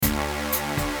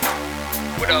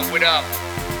what up?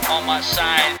 All my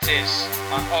scientists,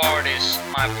 my artists,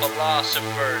 my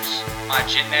philosophers, my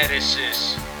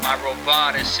geneticists, my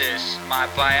roboticists,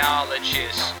 my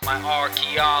biologists, my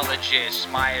archaeologists,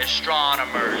 my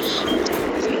astronomers.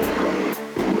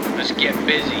 Let's get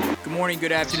busy. Good morning,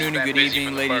 good afternoon, and good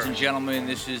evening, ladies and gentlemen.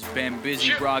 This is Ben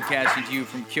Busy broadcasting to you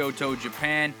from Kyoto,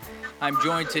 Japan. I'm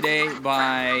joined today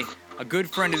by a good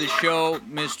friend of the show,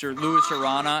 Mr. Louis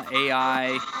Arana,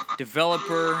 AI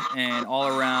developer and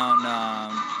all-around,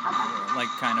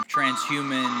 kind of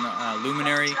transhuman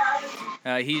luminary.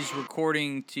 He's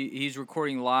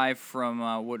recording live from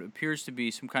what appears to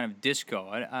be some kind of disco.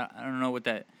 I don't know what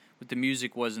the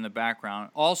music was in the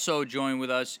background. Also joined with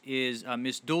us is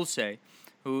Miss Dulce,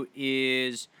 who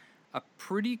is a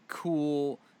pretty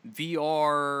cool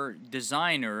VR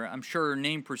designer. I'm sure her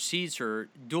name precedes her.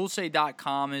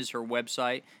 Dulce.com is her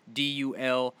website,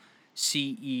 DULCE.com.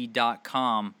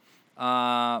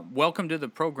 Welcome to the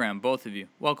program, both of you.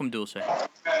 Welcome, Dulce.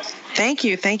 Thank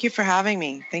you. Thank you for having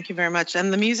me. Thank you very much.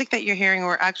 And the music that you're hearing,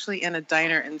 we're actually in a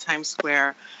diner in Times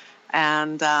Square,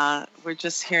 and we're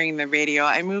just hearing the radio.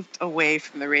 I moved away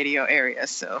from the radio area,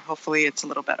 so hopefully it's a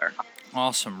little better.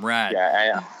 Awesome, rad.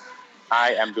 Yeah,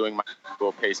 I am doing my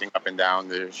usual pacing up and down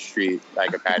the street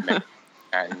like a madman.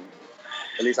 And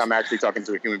at least I'm actually talking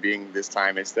to a human being this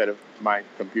time instead of my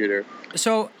computer.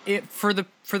 So, for the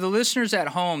listeners at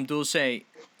home, Dulce,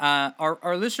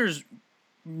 our listeners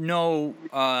know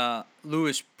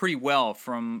Louis pretty well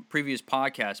from previous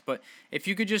podcasts, but if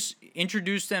you could just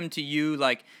introduce them to you,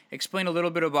 like explain a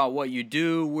little bit about what you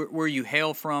do, where you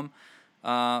hail from,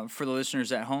 for the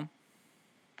listeners at home.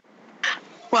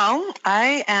 Well,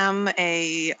 I am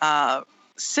a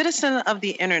citizen of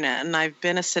the internet, and I've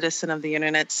been a citizen of the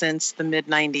internet since the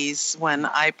mid-90s when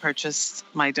I purchased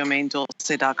my domain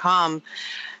dulce.com.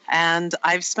 And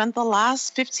I've spent the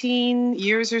last 15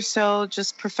 years or so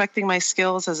just perfecting my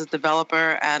skills as a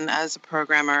developer and as a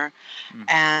programmer.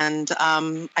 And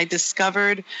I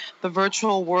discovered the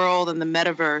virtual world and the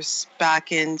metaverse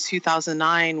back in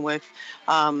 2009 with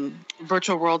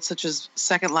virtual worlds such as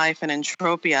Second Life and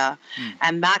Entropia.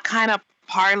 And that kind of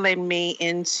parlayed me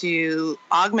into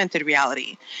augmented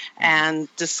reality and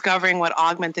discovering what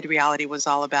augmented reality was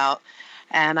all about.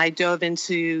 And I dove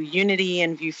into Unity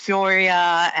and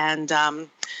Vuforia and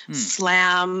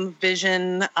Slam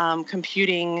Vision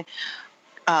computing,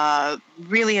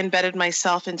 really embedded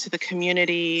myself into the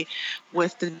community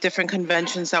with the different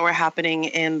conventions that were happening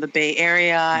in the Bay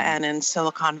Area and in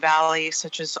Silicon Valley,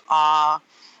 such as AWE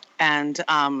and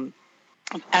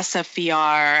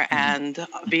SFVR and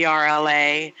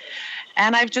VRLA.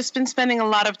 And I've just been spending a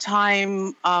lot of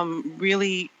time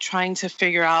really trying to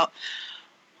figure out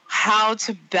how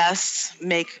to best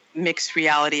make mixed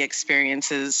reality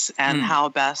experiences and how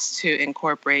best to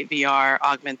incorporate VR,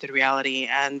 augmented reality,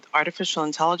 and artificial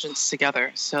intelligence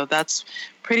together. So that's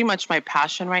pretty much my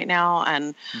passion right now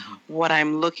and what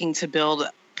I'm looking to build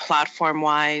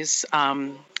platform-wise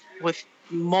with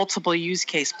multiple use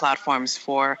case platforms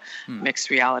for mixed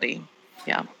reality.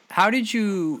 Yeah. How did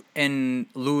you and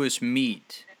Louis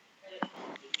meet?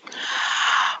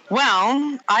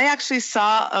 Well, I actually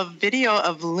saw a video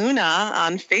of Luna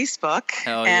on Facebook,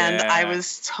 and I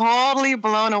was totally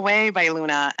blown away by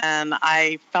Luna, and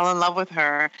I fell in love with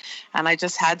her, and I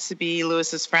just had to be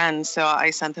Louis's friend, so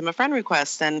I sent him a friend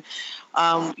request, and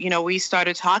we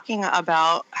started talking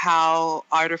about how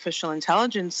artificial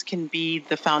intelligence can be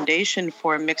the foundation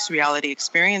for mixed reality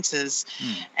experiences,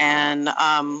 and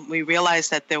we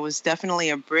realized that there was definitely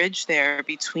a bridge there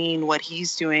between what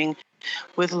he's doing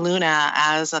with Luna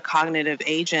as a cognitive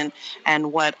agent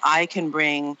and what I can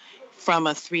bring from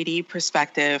a 3D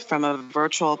perspective, from a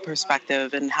virtual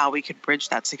perspective, and how we could bridge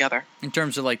that together. In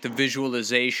terms of like the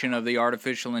visualization of the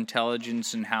artificial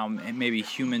intelligence and how maybe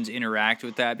humans interact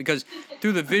with that, because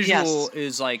through the visual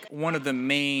is like one of the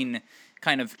main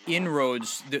kind of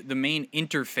inroads, the main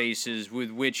interfaces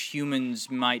with which humans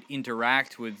might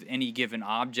interact with any given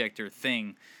object or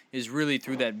thing is really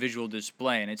through that visual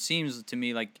display. And it seems to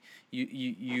me like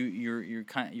you're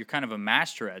kind of a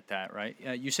master at that, right?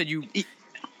 You said you.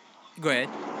 Go ahead.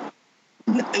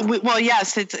 Well,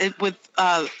 yes.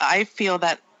 I feel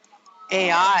that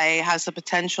AI has the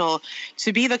potential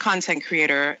to be the content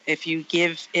creator if you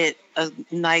give it a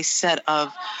nice set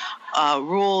of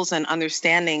rules and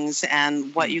understandings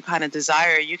and what you kind of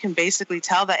desire. You can basically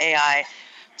tell the AI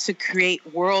to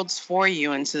create worlds for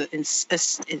you and to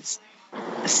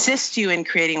assist you in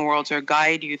creating worlds or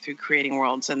guide you through creating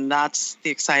worlds. And that's the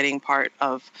exciting part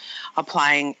of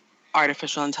applying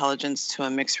artificial intelligence to a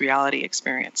mixed reality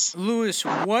experience. Louis,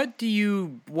 what do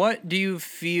you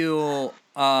feel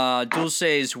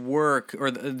Dulce's work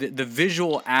or the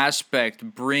visual aspect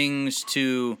brings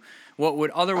to what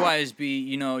would otherwise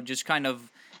be, just kind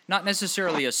of not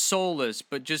necessarily a soulless,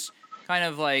 but just kind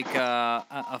of like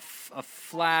a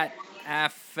flat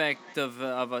affect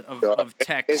of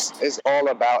text? It's all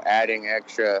about adding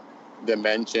extra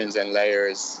dimensions and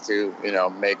layers to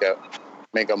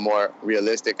make a more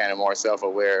realistic and a more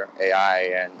self-aware AI.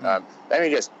 And let me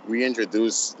just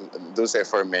reintroduce Dulce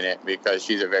for a minute, because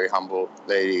she's a very humble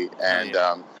lady, and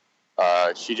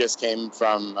she just came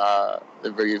from the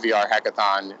VR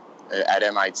hackathon at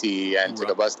MIT and took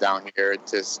a bus down here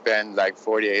to spend like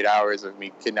 48 hours of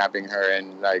me kidnapping her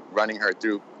and like running her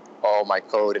through all my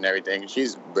code and everything.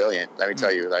 She's brilliant, let me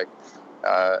tell you.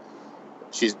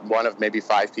 She's one of maybe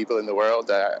 5 people in the world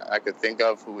that I could think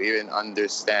of who even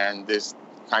understand this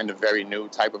kind of very new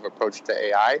type of approach to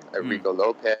AI. Rico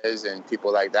Lopez and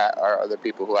people like that are other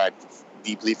people who are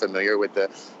deeply familiar with the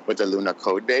Luna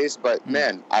code base. But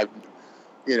man,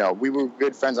 we were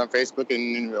good friends on Facebook,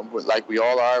 and like we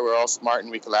all are, we're all smart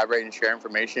and we collaborate and share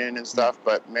information and stuff.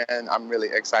 But man, I'm really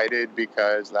excited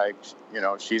because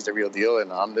she's the real deal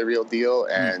and I'm the real deal.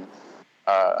 And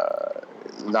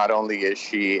not only is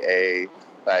she a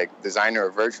designer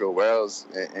of virtual worlds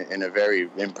in a very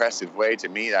impressive way to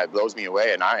me that blows me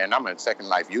away, and I'm a Second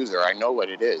Life user. I know what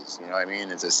it is. You know what I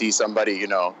mean? And to see somebody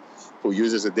who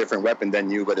uses a different weapon than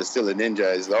you but is still a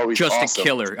ninja is always just awesome. A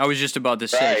killer. I was just about to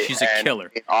say she's a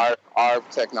killer. Our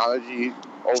technology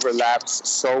overlaps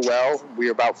so well.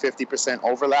 We're about 50%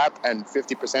 overlap and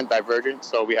 50% divergent.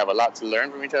 So we have a lot to learn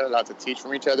from each other, a lot to teach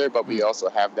from each other, but we also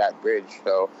have that bridge.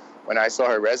 So when I saw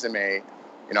her resume,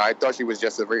 I thought she was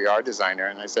just a VR designer,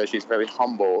 and I said she's very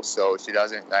humble, so she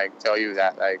doesn't tell you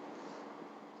that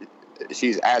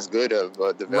she's as good of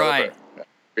a developer, right?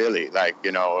 Really, a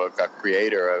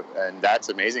creator, and that's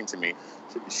amazing to me.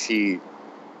 She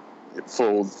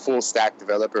full stack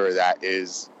developer that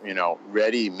is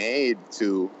ready made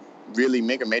to really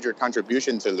make a major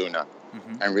contribution to Luna.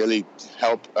 And really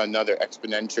help another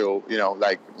exponential.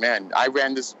 Man, I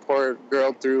ran this poor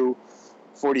girl through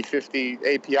 40, 50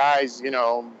 APIs,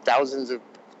 thousands of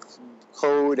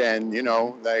code, and,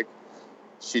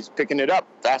 she's picking it up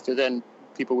faster than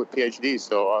people with PhDs.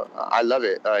 So I love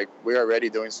it. We're already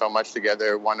doing so much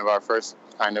together. One of our first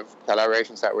kind of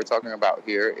collaborations that we're talking about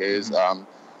here is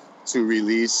to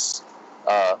release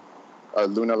a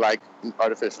Luna-like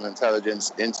artificial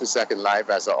intelligence into Second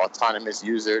Life as an autonomous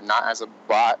user, not as a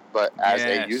bot, but as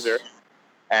a user.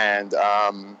 And,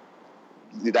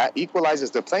 that equalizes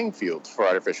the playing field for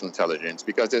artificial intelligence,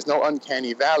 because there's no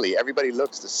uncanny valley. Everybody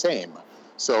looks the same.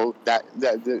 So that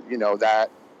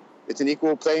it's an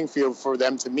equal playing field for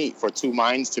them to meet, for 2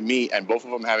 minds to meet, and both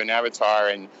of them have an avatar,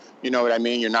 and you know what I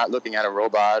mean? You're not looking at a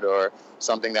robot or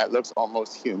something that looks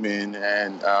almost human,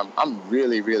 and I'm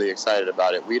really, really excited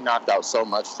about it. We knocked out so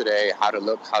much today: how to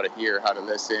look, how to hear, how to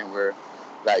listen. We're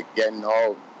getting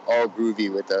all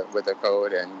groovy with the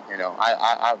code, and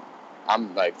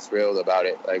I'm thrilled about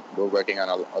it. We're working on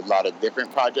a lot of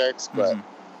different projects, but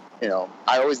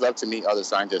I always love to meet other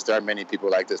scientists. There are many people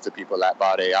like this, the people at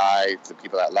Bot AI, the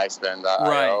people at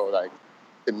Lifespan.io. Right.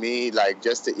 To me,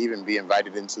 just to even be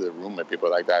invited into the room with people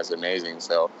like that is amazing.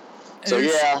 So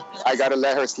yeah, I got to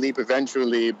let her sleep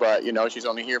eventually, but she's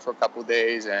only here for a couple of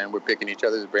days, and we're picking each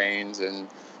other's brains, and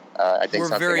I think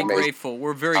we're very grateful.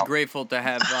 We're very grateful to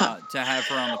have her on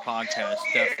the podcast.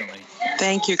 Definitely.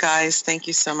 Thank you, guys. Thank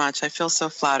you so much. I feel so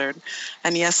flattered.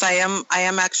 And yes, I am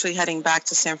actually heading back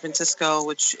to San Francisco,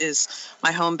 which is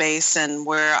my home base, and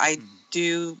where I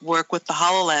do work with the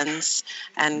HoloLens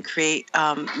and create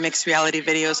mixed reality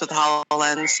videos with the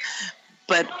HoloLens.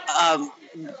 But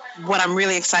what I'm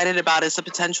really excited about is the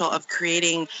potential of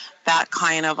creating that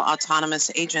kind of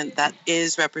autonomous agent that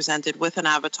is represented with an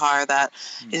avatar that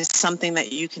is something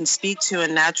that you can speak to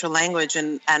in natural language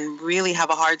and really have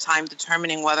a hard time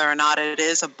determining whether or not it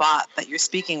is a bot that you're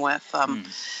speaking with.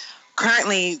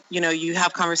 Currently, you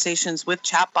have conversations with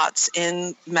chatbots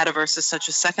in metaverses such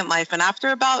as Second Life, and after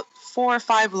about 4 or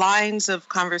 5 lines of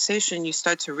conversation, you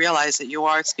start to realize that you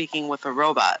are speaking with a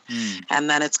robot. And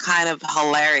then it's kind of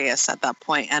hilarious at that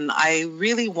point. And I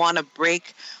really want to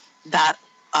break that,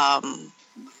 have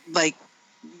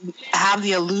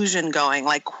the illusion going,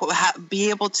 be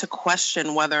able to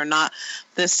question whether or not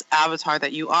this avatar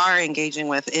that you are engaging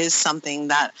with is something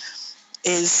that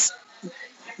is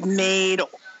made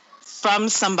from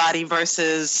somebody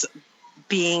versus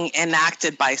being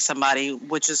enacted by somebody,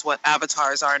 which is what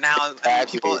avatars are now.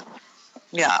 Exactly.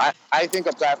 Yeah. I think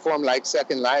a platform like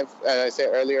Second Life, as I said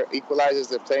earlier, equalizes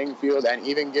the playing field and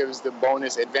even gives the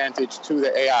bonus advantage to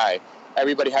the AI.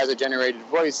 Everybody has a generated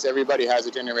voice. Everybody has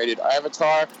a generated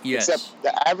avatar. Yes. Except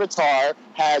the avatar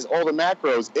has all the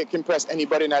macros. It can press any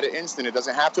button at an instant. It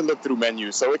doesn't have to look through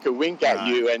menus. So it can wink at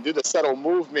you and do the subtle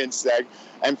movements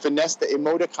and finesse the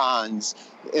emoticons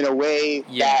in a way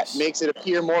that makes it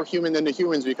appear more human than the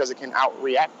humans because it can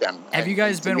outreact them. Have you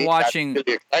guys been watching? That's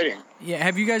really exciting. Yeah.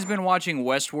 Have you guys been watching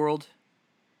Westworld?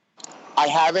 I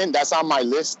haven't. That's on my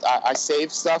list. I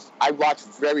save stuff. I watch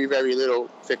very, very little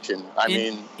fiction.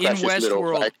 In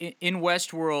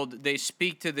Westworld, they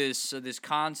speak to this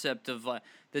concept of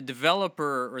the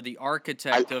developer or the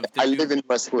architect of. I live in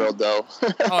Westworld, though.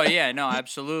 Oh yeah, no,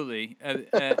 absolutely.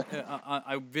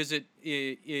 I visit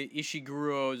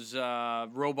Ishiguro's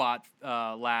robot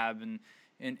lab, and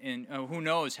who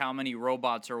knows how many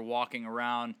robots are walking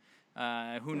around.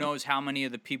 Who knows how many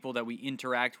of the people that we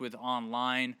interact with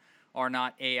online are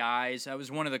not AIs. That was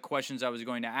one of the questions I was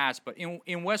going to ask. But in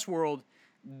Westworld,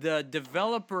 the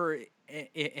developer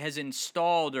has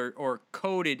installed or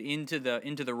coded into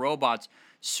the robots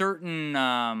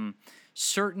certain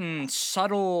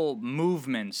subtle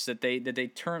movements that they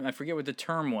term. I forget what the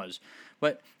term was.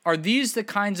 But are these the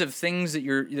kinds of things that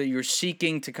you're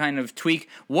seeking to kind of tweak?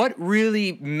 What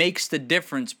really makes the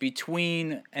difference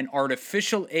between an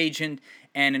artificial agent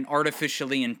and an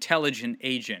artificially intelligent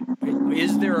agent?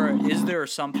 Is there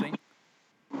something?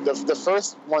 The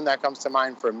first one that comes to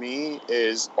mind for me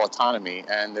is autonomy.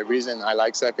 And the reason I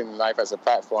like Second Life as a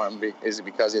platform is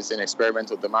because it's an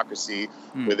experimental democracy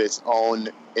with its own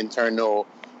internal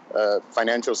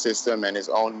financial system and its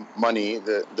own money,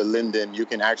 the Linden. You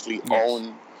can actually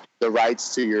own the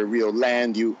rights to your real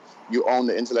land. You own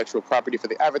the intellectual property for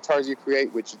the avatars you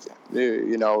create, which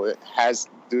it has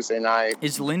Deuce and I.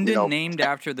 Is Linden named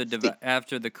after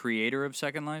the creator of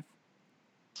Second Life?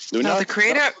 No,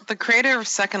 the creator of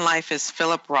Second Life is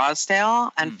Philip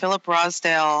Rosedale, and Philip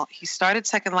Rosedale, he started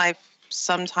Second Life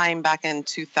sometime back in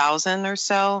 2000 or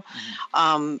so,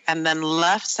 and then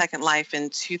left Second Life in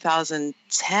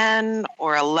 2010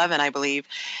 or 11, I believe,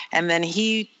 and then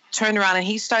he turned around and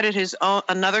he started his own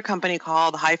another company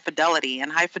called High Fidelity,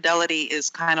 and High Fidelity is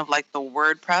kind of like the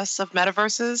WordPress of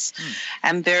metaverses,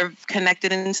 and they're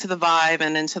connected into the Vive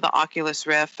and into the Oculus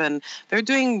Rift, and they're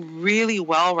doing really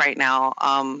well right now.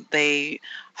 They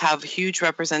have huge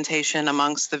representation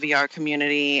amongst the VR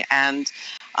community, and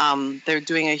they're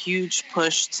doing a huge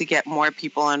push to get more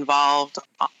people involved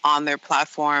on their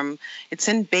platform. It's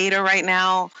in beta right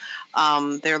now.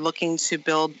 They're looking to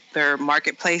build their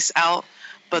marketplace out.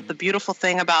 But the beautiful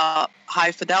thing about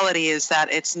High Fidelity is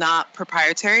that it's not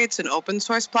proprietary. It's an open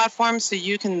source platform, so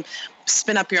you can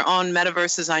spin up your own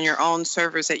metaverses on your own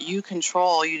servers that you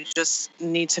control. You just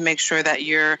need to make sure that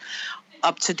you're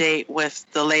up to date with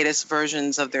the latest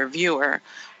versions of their viewer,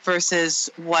 versus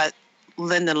what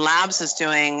Linden Labs is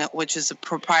doing, which is a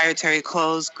proprietary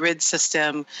closed grid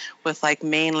system with like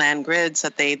mainland grids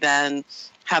that they then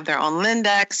have their own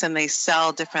Lindex, and they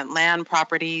sell different land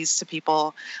properties to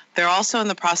people. They're also in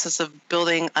the process of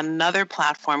building another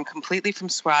platform completely from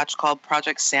scratch called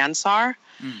Project Sansar,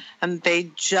 and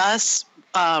they just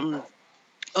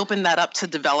opened that up to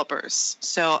developers.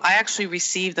 So I actually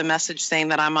received a message saying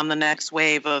that I'm on the next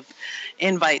wave of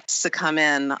invites to come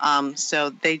in. So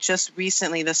they just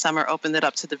recently this summer opened it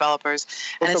up to developers,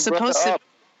 and it's supposed to.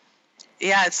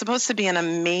 Yeah, it's supposed to be an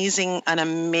amazing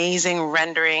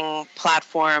rendering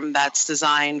platform that's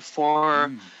designed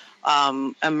for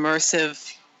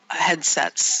immersive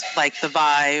headsets like the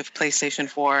Vive, PlayStation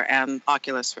 4, and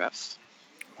Oculus Rift.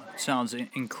 Sounds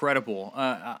incredible.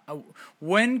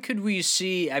 When could we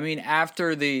see? I mean,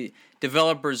 after the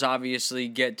developers obviously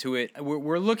get to it,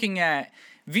 we're looking at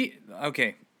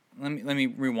Okay, let me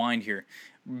rewind here.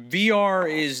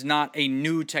 VR is not a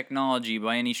new technology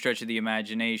by any stretch of the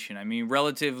imagination. I mean,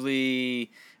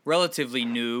 relatively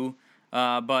new,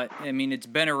 but I mean, it's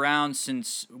been around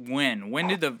since when? When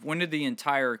did the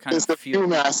entire kind of field?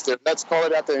 ViewMaster. Let's call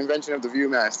it after the invention of the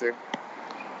ViewMaster.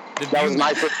 That was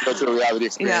my first virtual reality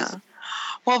experience. Yeah.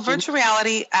 Well, virtual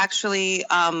reality actually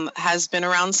has been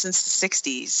around since the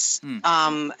 60s,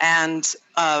 and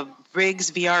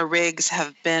VR rigs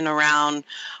have been around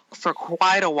for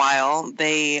quite a while.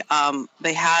 They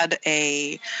had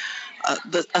a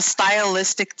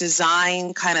stylistic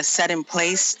design kind of set in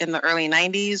place in the early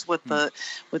 90s with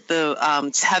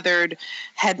the tethered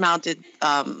head-mounted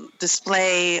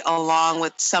display, along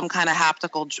with some kind of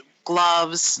haptical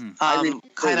gloves,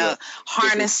 kind of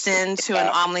harnessed into an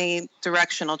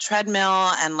omnidirectional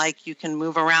treadmill, and like you can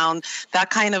move around. That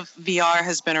kind of VR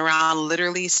has been around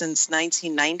literally since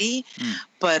 1990,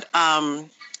 but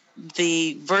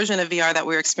the version of VR that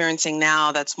we're experiencing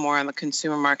now, that's more in the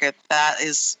consumer market, that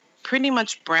is pretty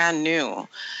much brand new.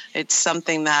 It's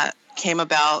something that came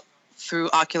about through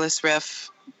Oculus Rift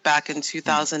back in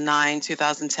 2009,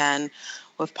 2010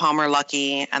 with Palmer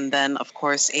Luckey, and then of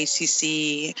course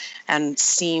HTC and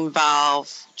Steam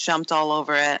Valve jumped all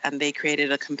over it, and they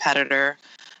created a competitor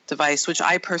device, which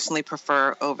I personally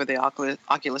prefer over the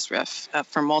Oculus Rift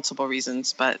for multiple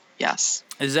reasons. But yes,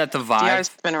 is that the Vive? VR's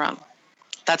been around.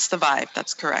 That's the Vive.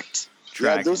 That's correct.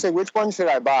 Yeah, Dulce, which one should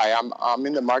I buy? I'm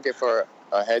in the market for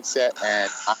a headset,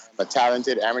 and I'm a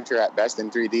talented amateur at best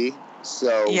in 3D.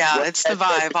 So yeah, it's the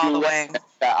Vive all the way.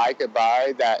 That I could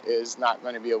buy that is not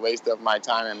going to be a waste of my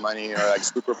time and money, or like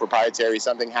super proprietary,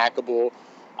 something hackable.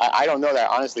 I don't know that,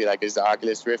 honestly. Like, is the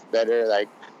Oculus Rift better? Like,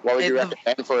 what would you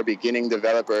recommend for a beginning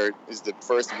developer? Is the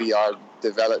first VR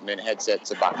development headset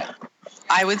to buy?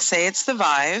 I would say it's the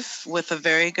Vive with a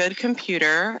very good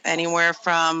computer, anywhere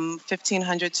from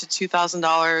 $1,500 to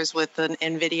 $2,000 with an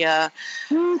NVIDIA.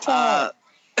 I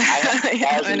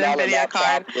have an NVIDIA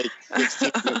card. With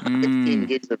 16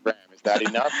 gigs of RAM. Is that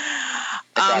enough?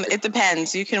 It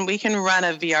depends. We can run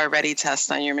a VR ready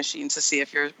test on your machine to see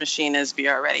if your machine is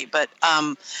VR ready. But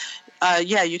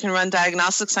you can run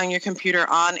diagnostics on your computer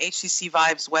on HTC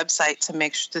Vive's website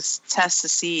to test to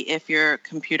see if your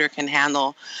computer can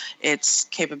handle its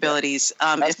capabilities.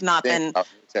 If not, then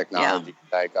technology,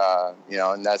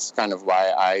 and that's kind of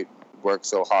why I work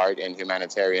so hard in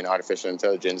humanitarian artificial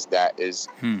intelligence that is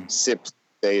sips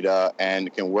data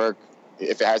and can work.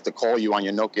 If it has to call you on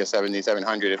your Nokia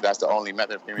 7700, if that's the only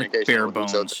method of communication, like bare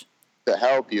bones. So to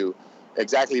help you,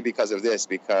 exactly because of this,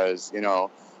 because,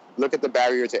 look at the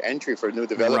barrier to entry for new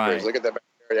developers. Right. Look at the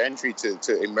barrier to entry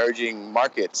to emerging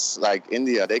markets like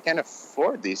India. They can't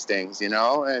afford these things,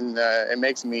 and it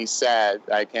makes me sad.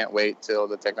 I can't wait till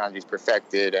the technology is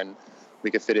perfected and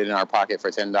we could fit it in our pocket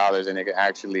for $10 and it could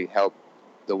actually help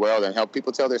the world and help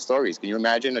people tell their stories. Can you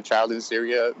imagine a child in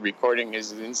Syria recording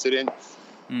his incident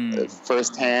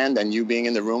firsthand, and you being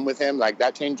in the room with him? Like,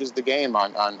 that changes the game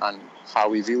on how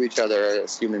we view each other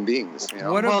as human beings.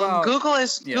 What about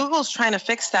Google's trying to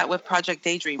fix that with Project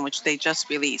Daydream, which they just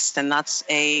released, and that's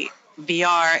a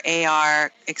VR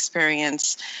AR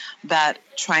experience that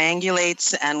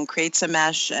triangulates and creates a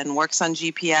mesh and works on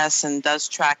GPS and does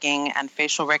tracking and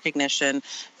facial recognition,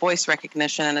 voice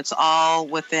recognition, and it's all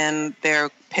within their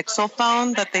Pixel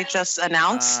phone that they just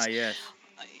announced. Yes.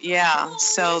 Yeah,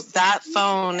 so that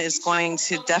phone is going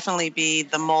to definitely be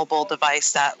the mobile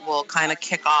device that will kind of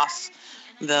kick off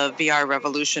the VR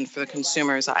revolution for the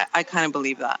consumers. I kind of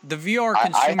believe that. The VR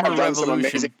consumer I have done revolution. Some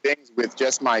amazing things with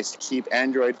just my cheap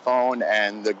Android phone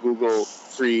and the Google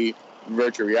free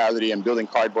virtual reality and building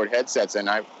cardboard headsets, and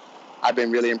I've been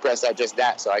really impressed at just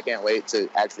that. So I can't wait to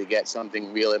actually get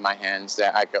something real in my hands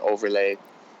that I could overlay.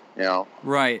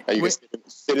 Right. You can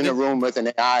sit in a room with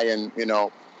an AI and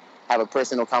have a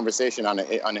personal conversation on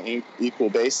an equal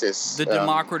basis. The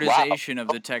democratization of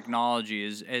the technology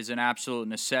is an absolute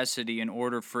necessity in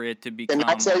order for it to become... Can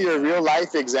I tell you a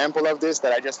real-life example of this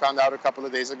that I just found out a couple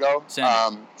of days ago?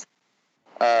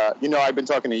 I've been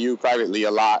talking to you privately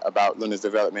a lot about Luna's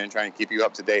development and trying to keep you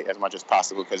up to date as much as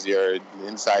possible because you're an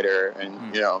insider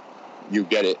and, you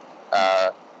get it.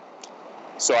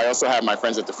 So I also have my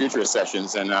friends at the Futurist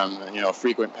Sessions, and I'm, a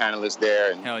frequent panelist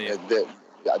there. And hell yeah.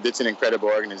 It's an incredible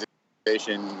organization.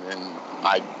 And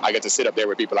I get to sit up there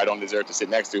with people I don't deserve to sit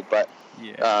next to. But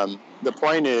the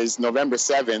point is, November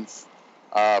 7th,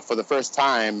 for the first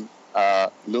time,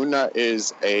 Luna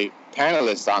is a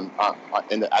panelist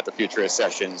at the Futurist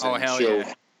Sessions. Oh, and hell she'll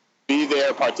yeah. be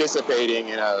there participating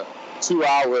in a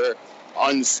 2-hour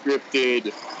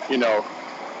unscripted,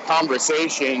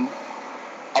 conversation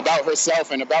about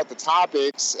herself and about the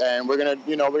topics. And we're gonna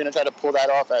try to pull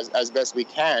that off as best we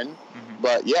can. Mm-hmm.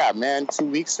 But yeah, man, 2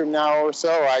 weeks from now or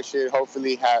so, I should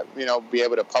hopefully have, be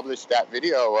able to publish that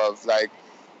video of like,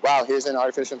 wow, here's an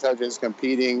artificial intelligence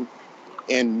competing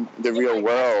in the real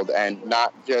world and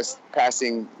not just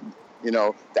passing,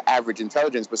 the average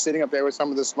intelligence, but sitting up there with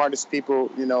some of the smartest people,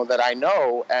 that I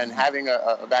know and having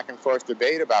a back and forth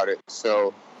debate about it.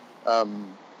 So,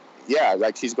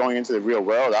 like she's going into the real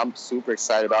world. I'm super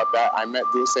excited about that. I met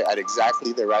Dulce at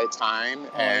exactly the right time.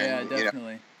 Oh, yeah,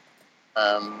 definitely.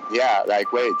 yeah,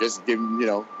 like wait, just give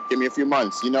me a few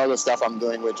months. You know the stuff I'm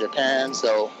doing with Japan,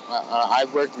 so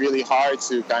I've worked really hard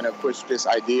to kind of push this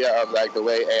idea of like the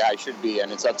way AI should be,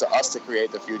 and it's up to us to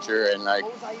create the future. And like,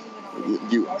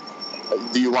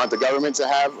 do you want the government to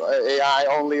have AI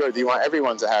only, or do you want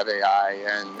everyone to have AI?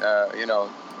 And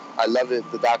I love it,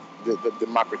 the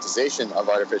democratization of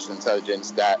artificial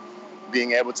intelligence that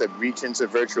being able to reach into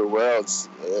virtual worlds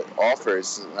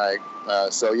offers.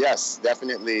 So yes,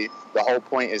 definitely the whole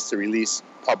point is to release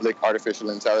public artificial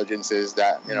intelligences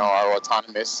that are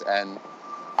autonomous, and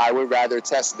I would rather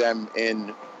test them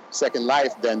in Second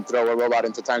Life than throw a robot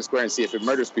into Times Square and see if it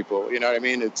murders people. You know what I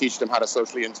mean? To teach them how to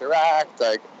socially interact.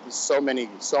 Like so many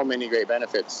great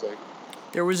benefits.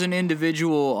 There was an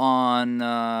individual on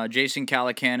Jason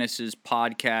Calacanis'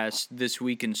 podcast, This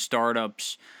Week in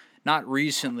Startups. Not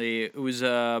recently. It was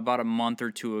about a month or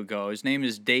two ago. His name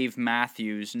is Dave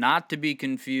Matthews, not to be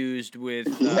confused with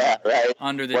right.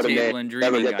 Under the Table and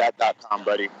Dreaming Never get that.com,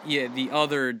 buddy. Yeah, the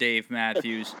other Dave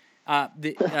Matthews.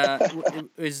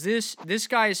 Is this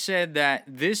guy said that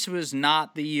this was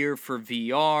not the year for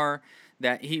VR,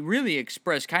 that he really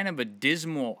expressed kind of a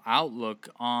dismal outlook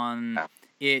on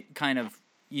it kind of,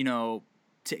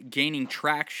 gaining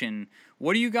traction.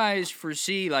 What do you guys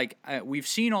foresee? Like, we've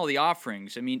seen all the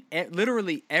offerings. I mean,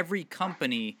 literally every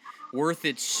company worth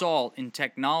its salt in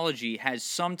technology has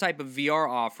some type of VR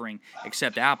offering,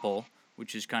 except Apple,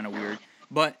 which is kind of weird.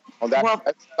 But that's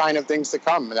a sign of things to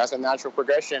come. That's a natural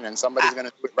progression, and somebody's going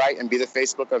to do it right and be the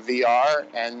Facebook of VR.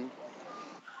 And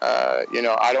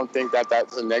I don't think that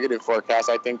that's a negative forecast.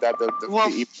 I think that the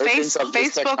emergence of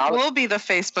this Facebook technology will be the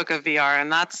Facebook of VR,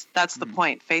 and that's the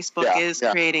point. Facebook is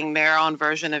creating their own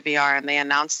version of VR, and they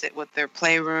announced it with their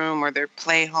Playroom or their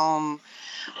Playhome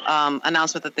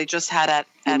announcement that they just had at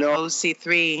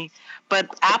OC3. But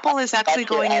Apple is actually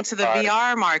going into the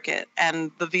VR market,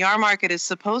 and the VR market is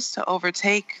supposed to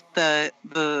overtake the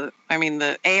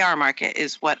AR market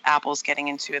is what Apple's getting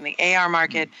into, and the AR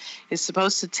market is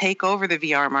supposed to take over the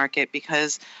VR market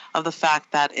because of the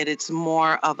fact that it's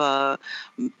more of a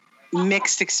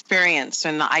mixed experience,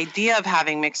 and the idea of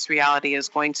having mixed reality is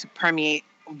going to permeate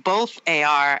both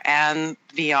AR and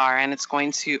VR, and it's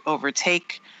going to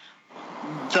overtake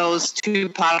those two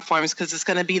platforms because it's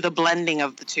going to be the blending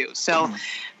of the two. So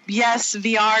yes,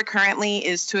 VR currently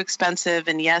is too expensive,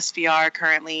 and yes, VR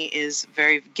currently is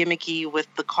very gimmicky with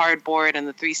the cardboard and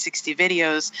the 360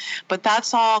 videos, but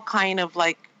that's all kind of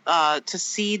like to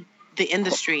seed the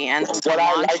industry and to what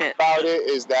launch I like about it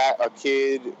is that a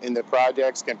kid in the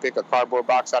projects can pick a cardboard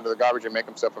box out of the garbage and make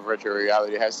himself a virtual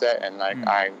reality headset, and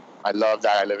I love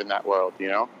that. I live in that world,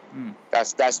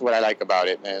 That's what I like about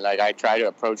it, and like I try to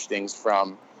approach things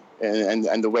from,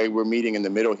 and the way we're meeting in the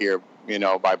middle here,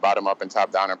 by bottom up and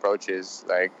top down approaches,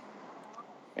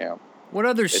 What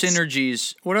other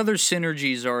synergies? What other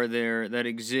synergies are there that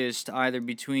exist either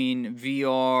between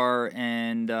VR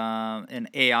and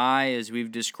AI, as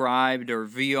we've described, or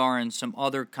VR and some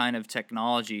other kind of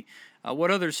technology? What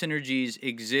other synergies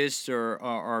exist or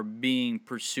are being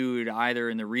pursued either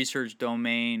in the research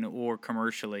domain or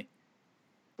commercially?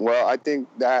 Well, I think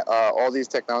that all these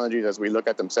technologies, as we look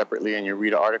at them separately, and you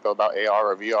read an article about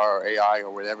AR or VR or AI or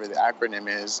whatever the acronym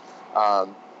is,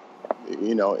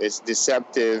 it's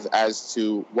deceptive as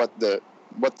to what the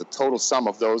total sum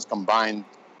of those combined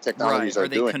technologies are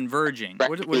doing. Are they converging?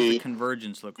 What does the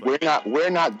convergence look like? We're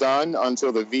not done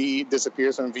until the V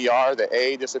disappears from VR, the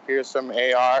A disappears from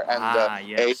AR, and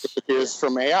A disappears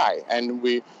from AI, and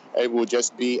it will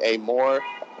just be a more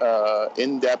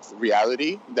in-depth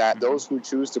reality that those who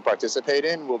choose to participate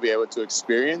in will be able to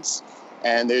experience,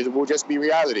 and it will just be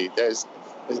reality.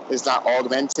 It's not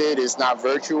augmented, it's not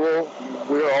virtual.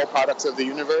 We're all products of the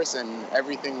universe, and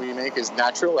everything we make is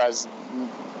natural, as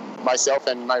myself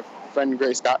and my friend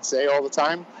Gray Scott say all the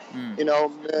time.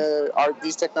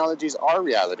 These technologies are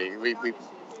reality.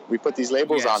 We put these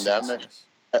labels on them.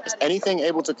 Yes. Anything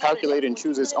able to calculate and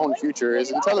choose its own future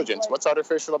is intelligence. What's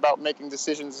artificial about making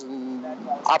decisions and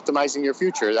optimizing your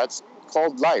future? That's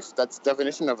called life. That's the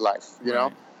definition of life, you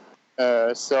know?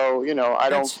 I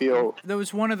don't feel... That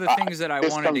was one of the things that I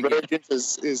wanted to get...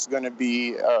 This convergence is going to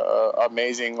be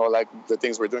amazing, or like the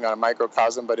things we're doing on a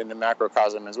microcosm, but in the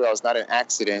macrocosm as well. It's not an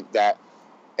accident that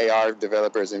AR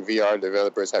developers and VR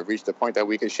developers have reached the point that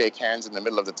we can shake hands in the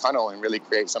middle of the tunnel and really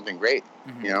create something great,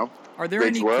 Are there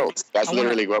Bridge any worlds. That's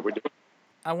literally what we're doing.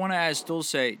 I want to ask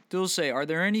Dulce. Dulce, are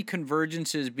there any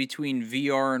convergences between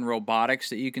VR and robotics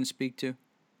that you can speak to?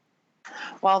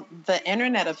 Well, the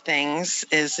Internet of Things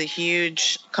is a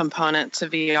huge component to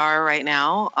VR right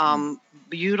now.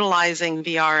 Utilizing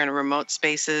VR in remote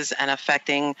spaces and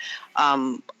affecting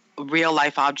real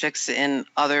life objects in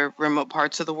other remote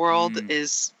parts of the world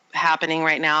is happening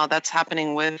right now. That's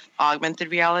happening with augmented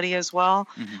reality as well,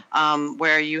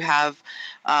 where you have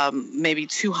maybe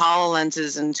 2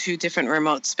 HoloLenses in 2 different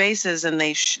remote spaces, and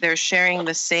they're sharing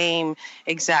the same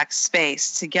exact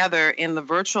space together in the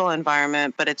virtual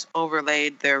environment, but it's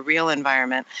overlaid their real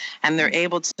environment, and they're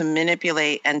able to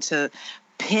manipulate and to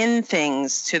pin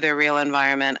things to their real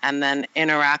environment and then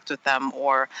interact with them,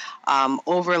 or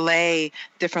overlay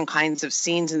different kinds of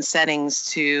scenes and settings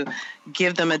to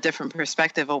give them a different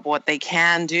perspective of what they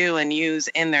can do and use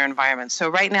in their environment. So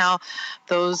right now,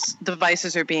 those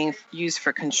devices are being used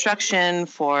for construction,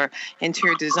 for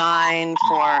interior design,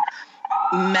 for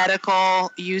medical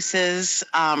uses,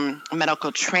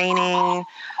 medical training.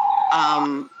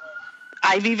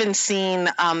 I've even seen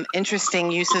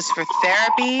interesting uses for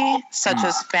therapy, such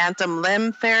as phantom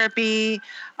limb therapy,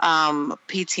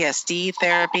 PTSD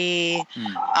therapy.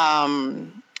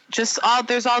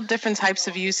 There's all different types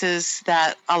of uses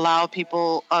that allow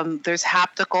people. There's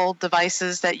haptical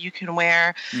devices that you can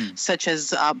wear, such as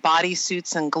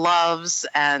bodysuits and gloves,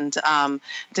 and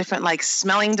different like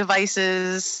smelling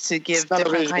devices to give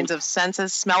different kinds of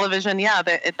senses. Smell-o-vision, yeah,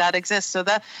 that exists. So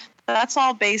that's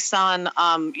all based on,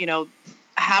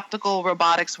 haptical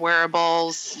robotics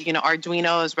wearables,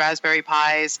 Arduinos, Raspberry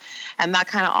Pis, and that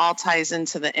kind of all ties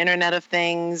into the Internet of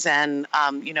Things. And,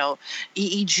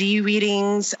 EEG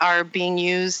readings are being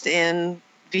used in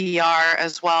VR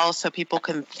as well, so people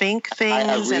can think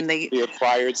things. We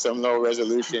acquired some low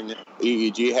resolution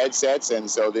EEG headsets, and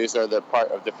so these are the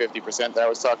part of the 50% that I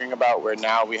was talking about, where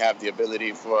now we have the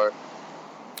ability for...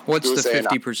 What's the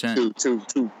 50%?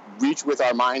 To reach with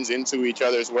our minds into each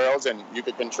other's worlds, and you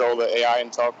could control the AI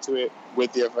and talk to it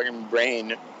with your fucking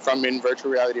brain from in virtual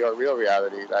reality or real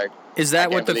reality. Like, is that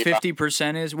what the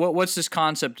 50% is? What's this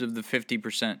concept of the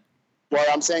 50%? Well,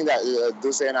 I'm saying that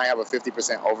Dulce and I have a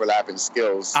 50% overlap in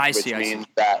skills, which means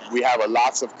that we have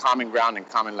lots of common ground and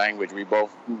common language. We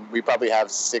probably have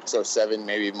 6 or 7,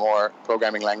 maybe more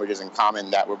programming languages in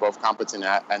common that we're both competent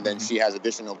at. And then she has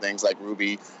additional things like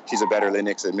Ruby. She's a better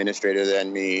Linux administrator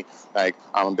than me. Like,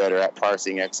 I'm better at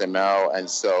parsing XML. And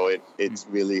so it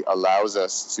really allows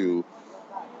us to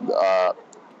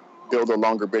build a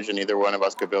longer bridge than either one of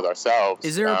us could build ourselves.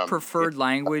 Is there a preferred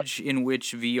language in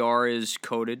which VR is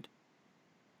coded?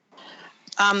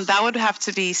 That would have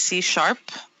to be C#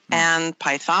 and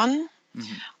Python.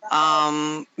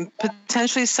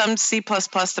 Potentially some C++,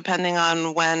 depending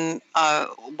on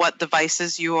what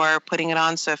devices you are putting it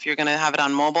on. So if you're going to have it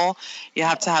on mobile, you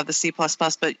have to have the C++.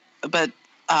 But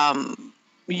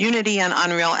Unity and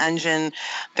Unreal Engine,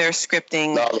 their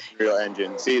scripting. No, Unreal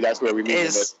Engine. See, that's where we meet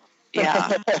this.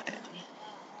 Yeah.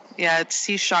 Yeah, it's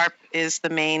C# is the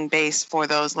main base for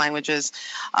those languages.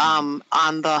 On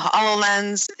the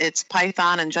HoloLens, it's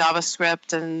Python and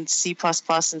JavaScript and C++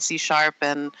 and C#.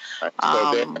 And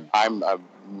I'm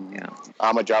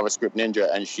a JavaScript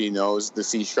ninja, and she knows the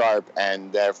C#,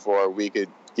 and therefore we could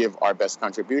give our best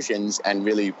contributions and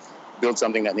really build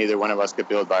something that neither one of us could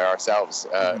build by ourselves.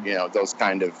 Those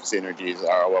kind of synergies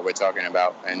are what we're talking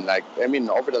about. And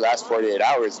over the last 48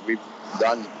 hours,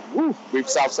 we've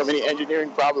solved so many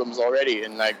engineering problems already.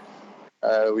 And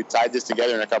we tied this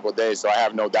together in a couple of days. So I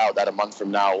have no doubt that a month from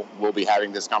now, we'll be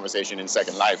having this conversation in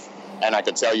Second Life. And I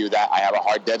can tell you that I have a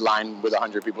hard deadline with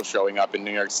 100 people showing up in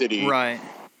New York City. Right.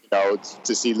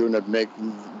 To see Luna make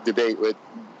debate with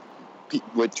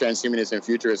transhumanists and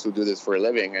futurists who do this for a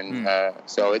living. And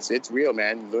so it's real,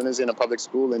 man. Luna's in a public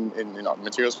school in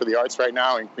Materials for the Arts right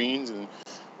now in Queens, and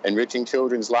enriching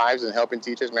children's lives and helping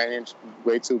teachers manage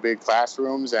way too big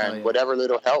classrooms and whatever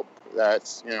little help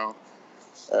that's,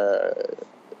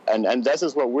 and this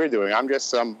is what we're doing. I'm just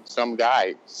some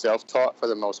guy, self-taught for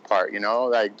the most part,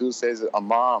 like Dulce is a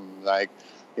mom,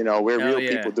 we're real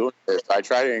people doing this. I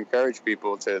try to encourage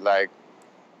people to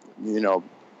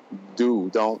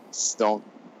don't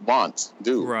want,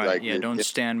 do. Right, don't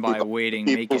stand by waiting,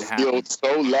 make it happen. People feel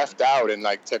so left out, and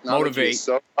technology is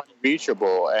so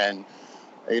unreachable, and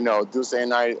Dulce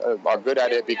and I are good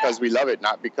at it because we love it,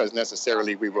 not because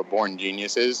necessarily we were born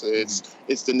geniuses.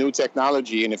 It's the new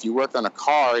technology, and if you worked on a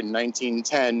car in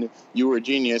 1910, you were a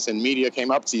genius, and media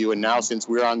came up to you, and now since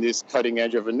we're on this cutting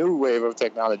edge of a new wave of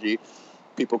technology,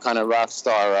 people kind of rock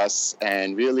star us.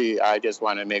 And really, I just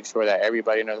want to make sure that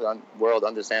everybody in the world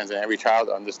understands, and every child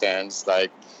understands,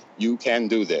 you can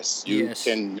do this. You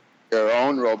can make your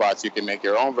own robots. You can make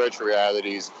your own virtual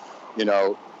realities.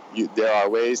 There are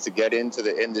ways to get into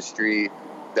the industry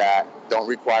that don't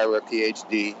require a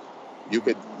PhD. You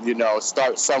could,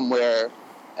 start somewhere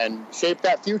and shape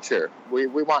that future. We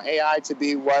want AI to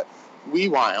be what we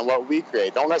want and what we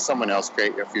create. Don't let someone else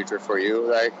create your future for you.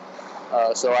 Like,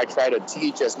 so I try to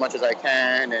teach as much as I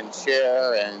can and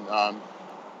share.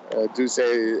 And Duce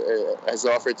has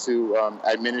offered to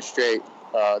administrate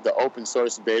the open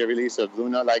source beta release of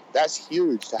Luna. Like, that's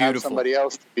huge to have somebody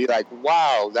else to be like,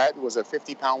 wow, that was a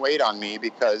 50-pound weight on me,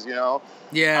 because, you know,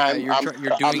 you're doing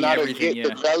I'm not everything. a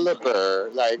developer.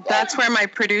 Like, that's where my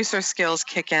producer skills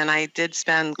kick in. I did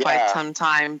spend quite some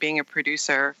time being a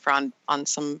producer on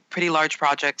some pretty large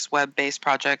projects, web-based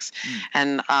projects,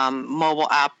 and mobile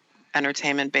app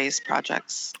entertainment-based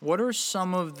projects. What are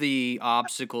some of the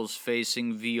obstacles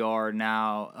facing VR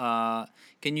now?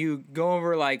 Can you go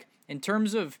over, like, in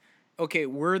terms of, okay,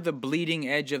 where the bleeding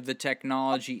edge of the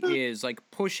technology is, like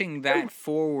pushing that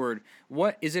forward?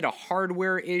 What is it? A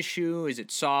hardware issue? Is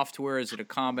it software? Is it a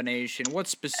combination? What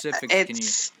specifics can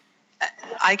you?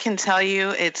 I can tell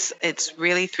you, it's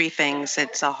really three things.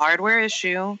 It's a hardware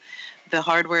issue. The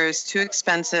hardware is too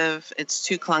expensive. It's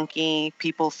too clunky.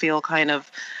 People feel kind of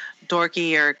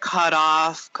dorky or cut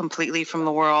off completely from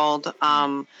the world.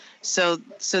 So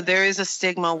there is a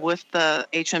stigma with the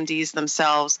HMDs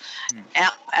themselves,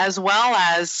 as well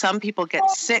as some people get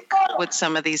sick with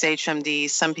some of these HMDs.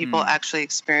 Some people actually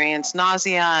experience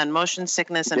nausea and motion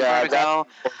sickness and vertigo.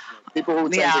 People who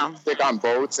tend to get sick on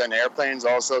boats and airplanes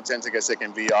also tend to get sick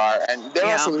in VR. And there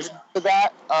are solutions to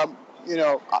that. You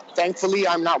know, thankfully,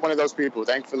 I'm not one of those people.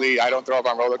 Thankfully, I don't throw up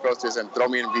on roller coasters and throw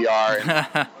me in VR.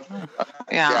 And,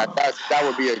 that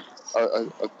would be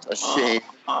a shame.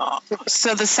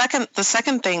 So the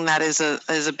second thing that is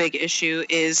a big issue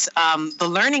is the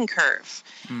learning curve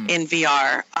in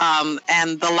VR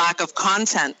and the lack of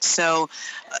content. So,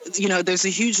 you know, there's a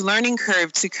huge learning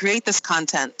curve to create this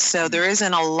content. So there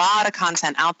isn't a lot of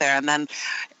content out there, and then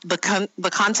the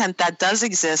content that does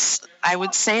exist, I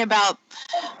would say about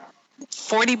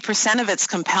 40% of it's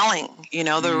compelling. You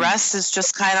know, the rest is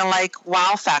just kind of like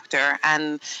wow factor,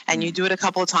 and you do it a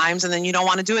couple of times and then you don't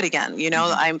want to do it again. You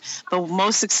know, the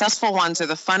most successful ones are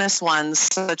the funnest ones,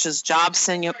 such as Job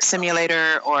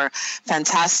Simulator or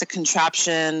Fantastic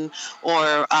Contraption,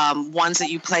 or ones that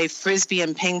you play frisbee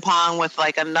and ping pong with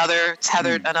like another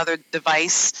tethered another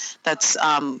device that's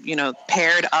you know,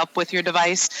 paired up with your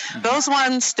device. Those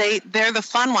ones, they're the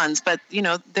fun ones, but you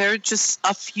know, they're just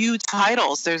a few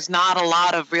titles. There's not a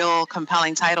lot of real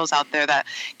compelling titles out there that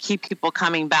keep people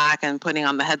coming back and putting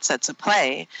on the headset to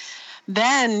play.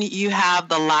 Then you have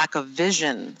the lack of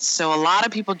vision. So a lot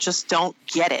of people just don't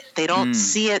get it. They don't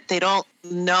see it. They don't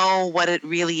know what it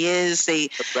really is. They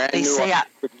say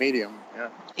medium.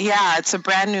 Yeah, it's a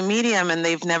brand new medium and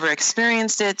they've never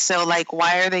experienced it. So like,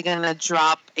 why are they going to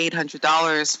drop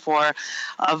 $800 for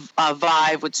a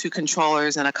Vive with 2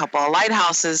 controllers and a couple of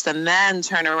lighthouses, and then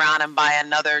turn around and buy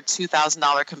another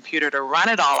 $2,000 computer to run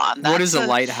it all on? What is a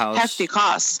lighthouse? Hefty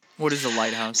cost. What is a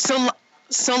lighthouse?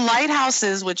 So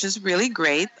lighthouses, which is really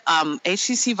great.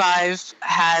 HTC Vive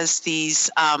has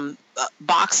these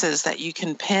boxes that you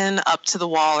can pin up to the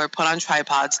wall or put on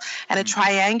tripods, and it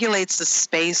triangulates the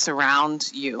space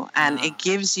around you, and it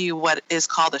gives you what is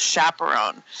called a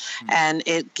chaperone, and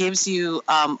it gives you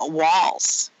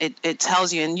walls. It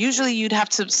tells you, and usually you'd have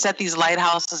to set these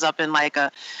lighthouses up in like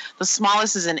the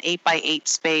smallest is an 8x8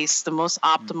 space. The most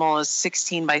optimal is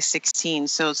 16x16.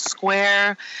 So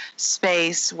square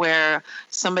space where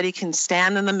somebody can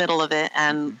stand in the middle of it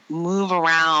and move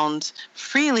around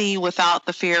freely without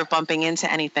the fear of bumping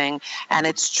into anything, and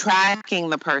it's tracking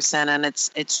the person, and it's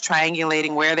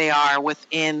triangulating where they are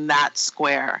within that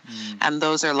square. And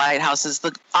those are lighthouses.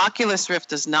 The Oculus Rift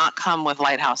does not come with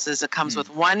lighthouses. It comes with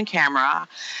one camera,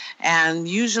 and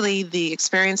usually the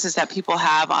experiences that people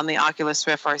have on the Oculus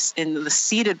Rift are in the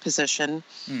seated position.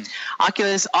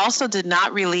 Oculus also did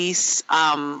not release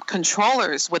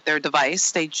controllers with their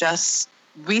device. They just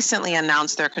recently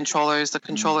announced their controllers. The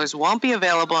controllers won't be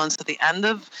available until the end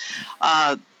of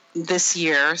this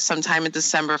year, sometime in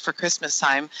December for Christmas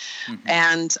time.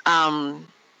 And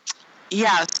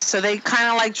so they kind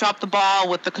of like dropped the ball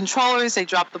with the controllers. They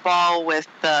dropped the ball with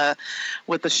the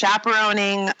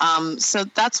chaperoning. So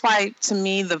that's why, to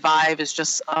me, the Vive is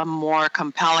just a more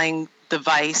compelling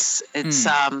device. It's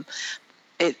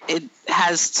it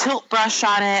has Tilt Brush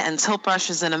on it, and Tilt Brush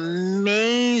is an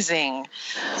amazing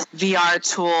VR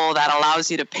tool that allows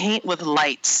you to paint with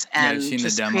lights and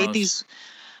just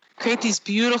create these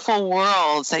beautiful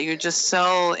worlds that you're just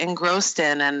so engrossed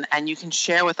in, and you can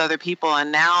share with other people.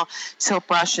 And now Tilt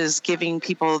Brush is giving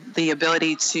people the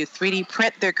ability to 3D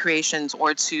print their creations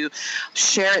or to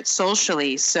share it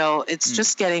socially. So it's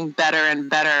just getting better and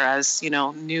better as, you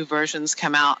know, new versions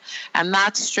come out. And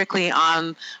that's strictly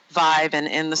on Vive and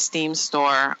in the Steam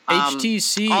store.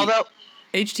 HTC.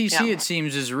 HTC, it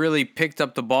seems, has really picked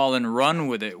up the ball and run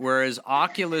with it, whereas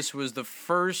Oculus was the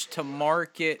first to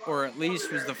market, or at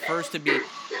least was the first to be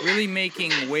really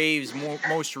making waves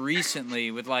most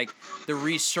recently with like the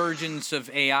resurgence of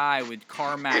AI with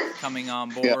Carmack coming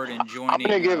on board and joining. I'm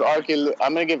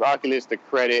gonna give Oculus the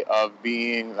credit of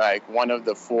being like one of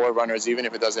the forerunners, even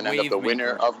if it doesn't end up the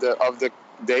winner of the.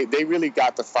 They really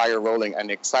got the fire rolling and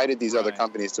excited these other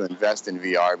companies to invest in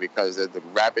VR because of the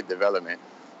rapid development.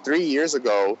 4 years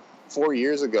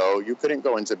ago, you couldn't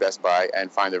go into Best Buy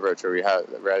and find a virtual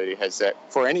reality headset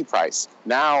for any price.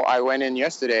 Now, I went in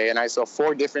yesterday and I saw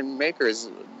 4 different makers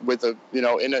with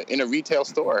in a retail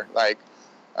store. Like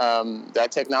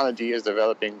that technology is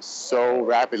developing so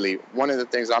rapidly. One of the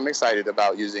things I'm excited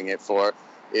about using it for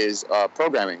is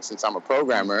programming. Since I'm a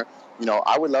programmer,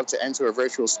 I would love to enter a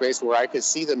virtual space where I could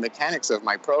see the mechanics of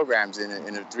my programs in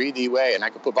a 3D way, and I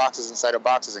could put boxes inside of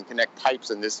boxes and connect pipes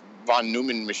in this von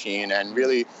Neumann machine. And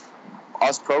really,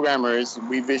 us programmers,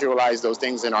 we visualize those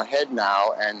things in our head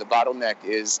now, and the bottleneck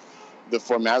is the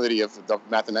formality of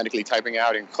mathematically typing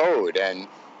out in code. And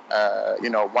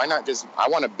why not I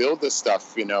want to build this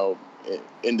stuff,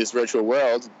 in this virtual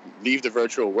world, leave the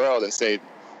virtual world and say,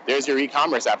 there's your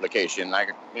e-commerce application.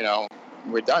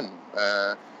 We're done.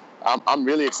 I'm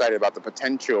really excited about the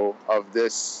potential of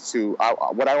this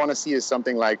what I want to see is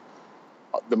something like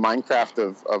the Minecraft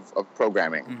of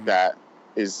programming that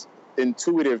is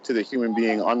intuitive to the human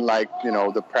being, unlike,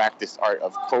 the practiced art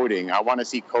of coding. I want to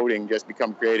see coding just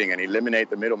become creating and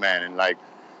eliminate the middleman and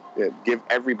give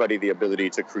everybody the ability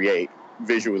to create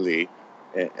visually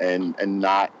and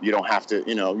not, you don't have to,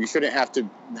 you shouldn't have to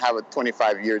have a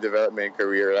 25-year development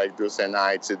career like Dulce and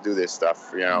I to do this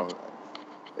stuff,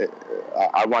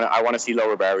 I want to see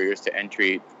lower barriers to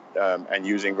entry and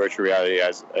using virtual reality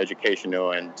as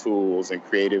educational and tools and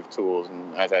creative tools.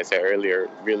 And as I said earlier,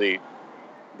 really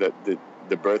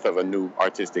the birth of a new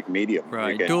artistic medium.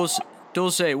 Right. Dulce,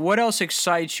 what else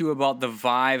excites you about the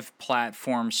Vive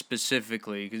platform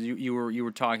specifically? Because you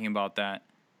were talking about that.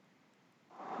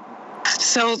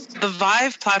 So the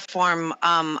Vive platform,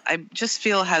 I just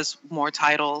feel has more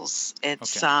titles.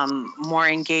 It's more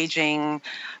engaging.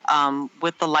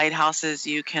 With the lighthouses,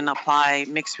 you can apply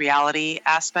mixed reality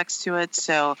aspects to it.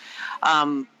 So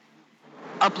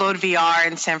Upload VR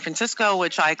in San Francisco,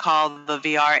 which I call the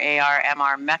VR, AR,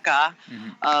 MR mecca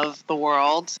of the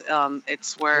world.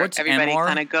 It's where everybody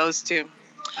kind of goes to.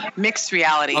 Mixed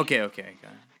reality. Okay. Got it.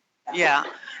 Yeah.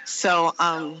 So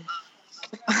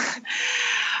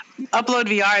Upload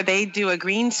VR, they do a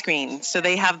green screen. So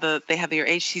they have your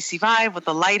HTC Vive with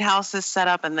the lighthouses set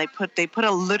up, and they put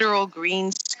a literal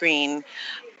green screen,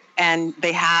 and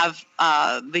they have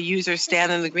the user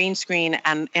stand in the green screen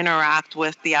and interact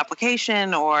with the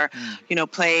application, or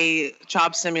play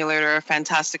Job Simulator,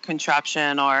 Fantastic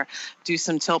Contraption, or do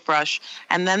some tilt brush.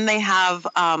 And then they have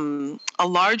a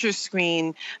larger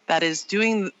screen that is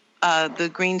doing the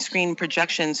green screen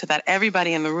projection so that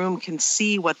everybody in the room can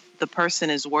see what the person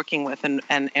is working with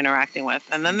and interacting with.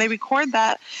 And then they record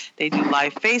that. They do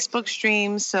live Facebook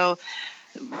streams. So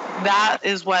that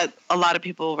is what a lot of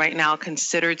people right now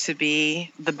consider to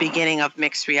be the beginning of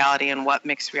mixed reality and what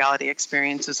mixed reality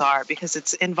experiences are, because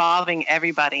it's involving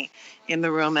everybody in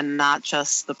the room and not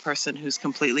just the person who's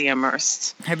completely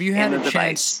immersed. Have you had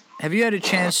a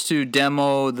chance to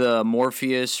demo the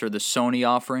Morpheus or the Sony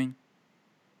offering?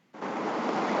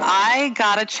 I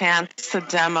got a chance to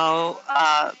demo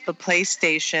the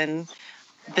PlayStation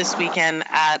this weekend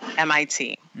at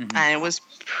MIT, and it was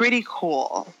pretty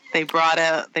cool. They brought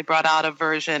out a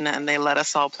version and they let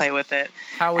us all play with it.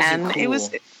 How was it cool?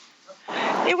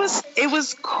 It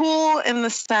was cool in the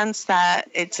sense that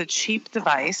it's a cheap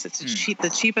device. It's the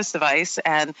cheapest device,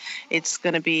 and it's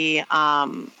going to be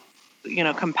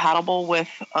compatible with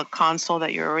a console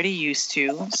that you're already used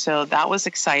to. So that was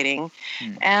exciting.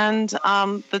 And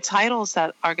the titles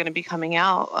that are going to be coming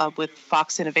out with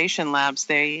Fox Innovation Labs,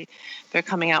 they're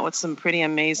coming out with some pretty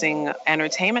amazing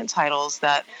entertainment titles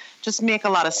that just make a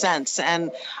lot of sense.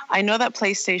 And I know that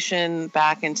PlayStation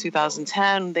back in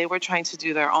 2010, they were trying to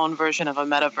do their own version of a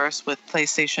metaverse with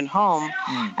PlayStation Home.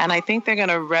 And I think they're going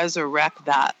to resurrect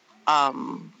that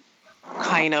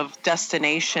kind of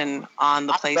destination on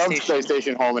the PlayStation. I loved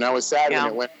PlayStation Home, and I was sad when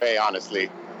it went away,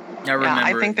 honestly. I remember.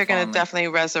 I think they're going to definitely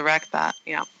resurrect that.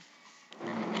 Yeah.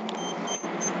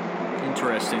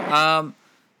 Interesting.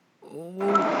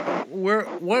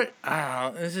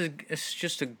 It's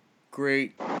just a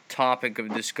great topic of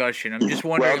discussion. I'm just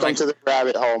wondering, Welcome to the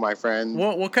rabbit hole, my friend.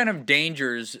 what kind of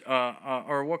dangers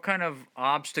or what kind of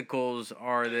obstacles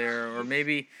are there, or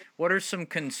maybe what are some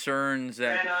concerns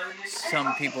that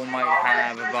some people might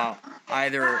have about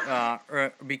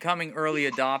either becoming early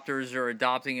adopters or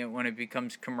adopting it when it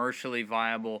becomes commercially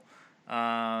viable,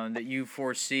 that you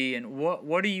foresee, and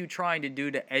what are you trying to do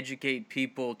to educate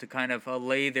people to kind of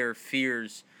allay their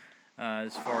fears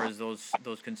as far as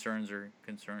those concerns are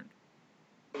concerned?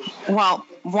 Well,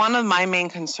 one of my main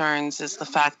concerns is the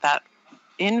fact that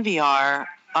in VR,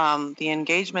 the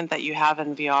engagement that you have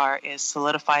in VR is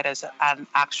solidified as an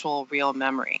actual real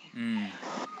memory.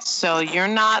 So you're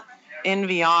not in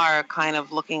VR kind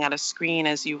of looking at a screen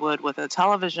as you would with a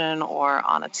television or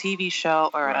on a TV show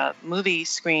or a movie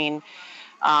screen.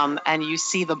 And you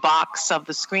see the box of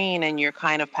the screen and you're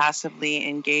kind of passively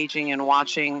engaging and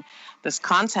watching this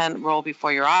content roll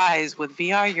before your eyes. With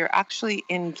VR, you're actually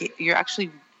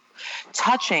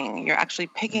touching, you're actually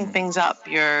picking things up,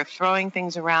 you're throwing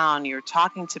things around, you're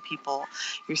talking to people,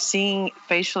 you're seeing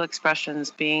facial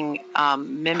expressions being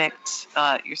mimicked,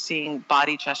 you're seeing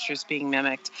body gestures being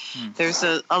mimicked. There's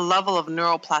a level of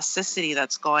neuroplasticity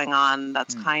that's going on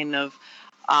that's kind of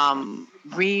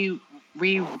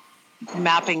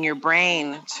mapping your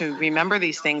brain to remember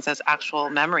these things as actual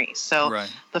memories. So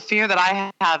the fear that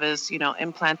I have is,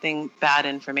 implanting bad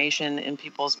information in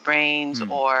people's brains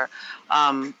or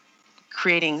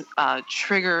creating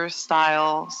trigger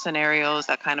style scenarios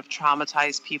that kind of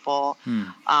traumatize people.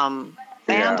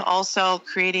 And also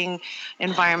creating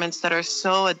environments that are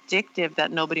so addictive that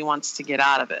nobody wants to get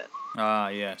out of it.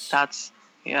 Yes. That's,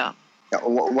 yeah.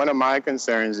 One of my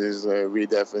concerns is we're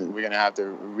going to have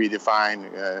to redefine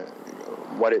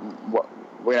we're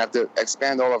going to have to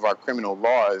expand all of our criminal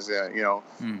laws,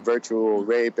 virtual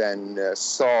rape and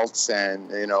assaults, and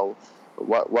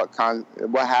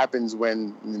what happens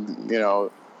when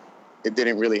it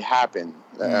didn't really happen.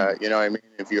 You know what I mean?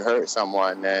 If you hurt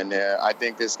someone, and I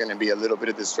think there's going to be a little bit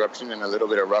of disruption and a little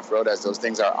bit of rough road as those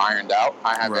things are ironed out.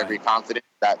 I have every confidence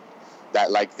that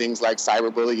like things like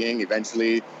cyberbullying,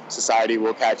 eventually society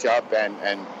will catch up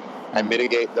and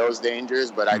mitigate those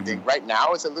dangers. But I think right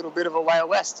now it's a little bit of a Wild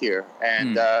West here.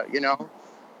 And,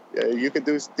 you could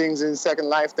do things in Second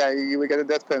Life that you would get a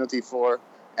death penalty for.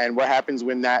 And what happens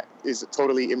when that is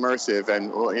totally immersive?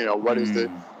 And, what is the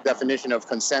definition of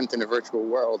consent in a virtual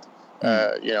world?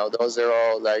 Those are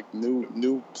all like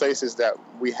new places that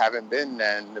we haven't been.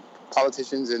 And the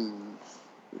politicians and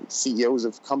CEOs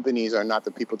of companies are not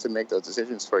the people to make those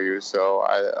decisions for you. So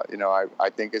I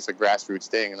think it's a grassroots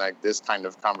thing, like this kind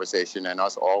of conversation and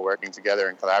us all working together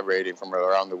and collaborating from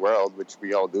around the world, which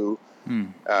we all do, we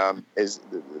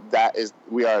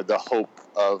are the hope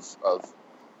of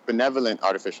benevolent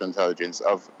artificial intelligence,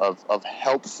 of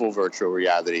helpful virtual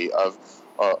reality, of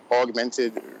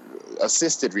augmented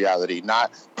assisted reality,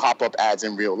 not pop-up ads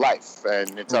in real life.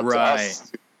 And it's up to us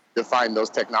to define those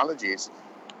technologies.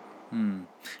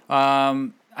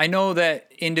 I know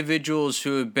that individuals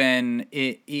who have been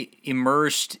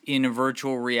immersed in a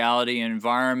virtual reality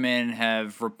environment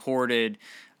have reported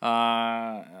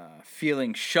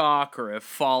feeling shock or have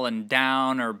fallen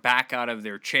down or back out of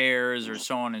their chairs or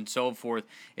so on and so forth.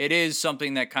 It is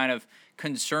something that kind of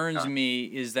concerns me,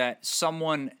 is that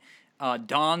someone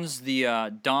dons the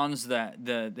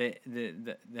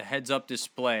heads-up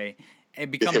display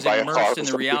and becomes immersed in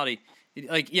the reality.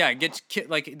 Gets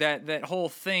like that whole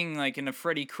thing, like in a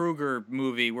Freddy Krueger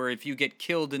movie, where if you get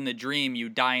killed in the dream, you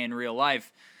die in real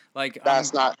life. Like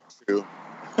that's not true.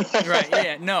 Right?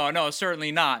 Yeah. No,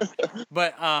 certainly not.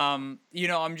 But I'm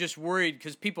just worried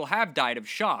because people have died of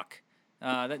shock.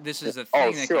 That this is a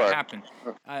thing that could happen.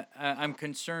 I'm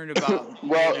concerned about.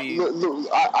 Well, look,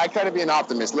 I try to be an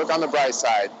optimist. Look on the bright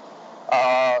side.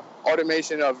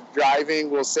 Automation of driving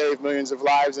will save millions of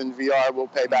lives, and VR will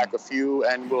pay back a few,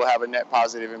 and we'll have a net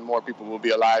positive, and more people will be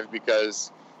alive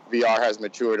because VR has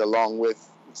matured along with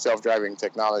self-driving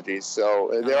technologies.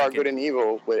 So there are good and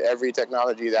evil with every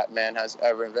technology that man has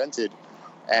ever invented.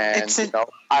 And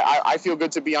I feel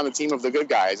good to be on the team of the good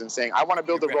guys and saying, I want to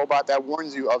build a robot that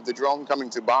warns you of the drone coming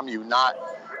to bomb you, not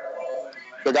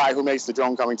the guy who makes the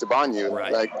drone coming to bomb you.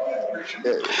 Right. Like,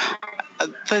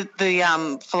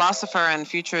 the philosopher and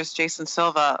futurist Jason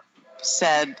Silva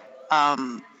said,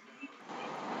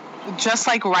 just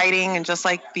like writing and just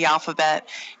like the alphabet,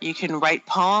 you can write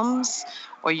poems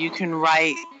or you can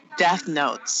write death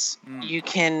notes. You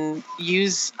can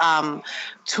use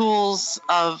tools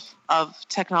of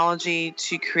technology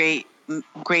to create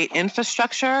great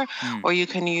infrastructure, or you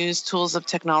can use tools of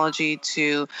technology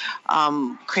to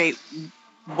create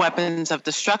weapons of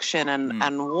destruction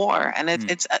and war. And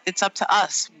it's up to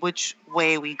us which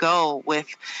way we go with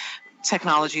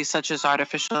technologies such as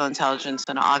artificial intelligence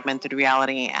and augmented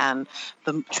reality and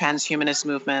the transhumanist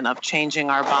movement of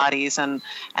changing our bodies and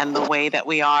the way that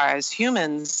we are as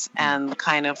humans, and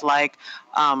kind of like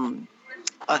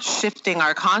shifting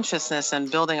our consciousness and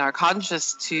building our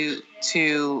conscious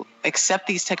to accept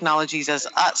these technologies as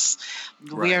us.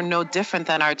 Right. We are no different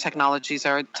than our technologies.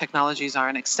 Our technologies are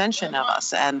an extension of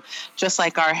us. And just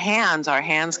like our hands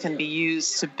can be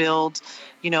used to build,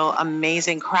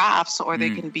 amazing crafts, or they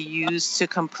can be used to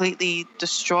completely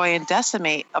destroy and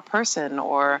decimate a person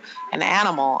or an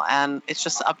animal. And it's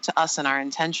just up to us and our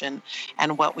intention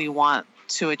and what we want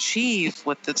to achieve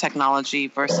with the technology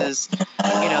versus,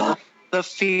 the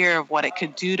fear of what it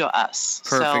could do to us.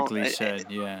 Perfectly said.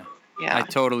 Yeah. I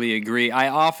totally agree.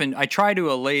 I try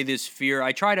to allay this fear.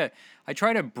 I try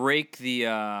to break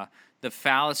the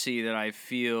fallacy that I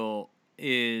feel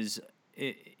is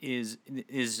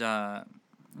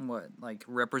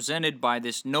represented by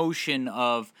this notion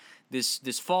of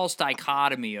this false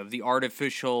dichotomy of the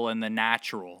artificial and the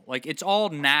natural. Like, it's all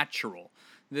natural.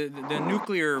 The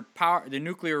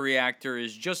nuclear reactor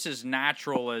is just as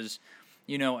natural as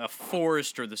a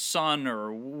forest or the sun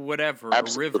or whatever,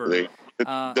 Absolutely.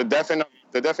 A river.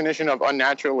 The definition of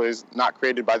unnatural is not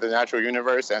created by the natural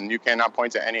universe, and you cannot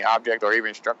point to any object or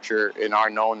even structure in our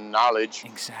known knowledge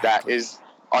that is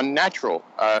unnatural.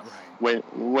 Right.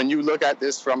 When you look at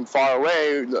this from far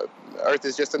away, Earth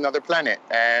is just another planet,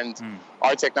 and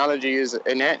our technology is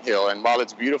an anthill. And while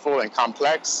it's beautiful and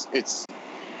complex, it's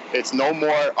no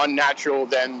more unnatural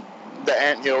than the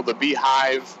anthill, the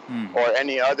beehive, or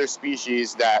any other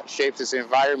species that shapes its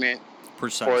environment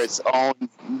Precisely. for its own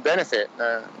benefit.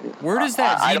 Where does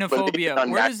that xenophobia?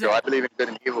 I believe in good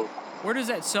and evil. Where does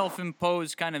that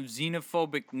self-imposed kind of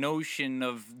xenophobic notion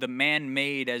of the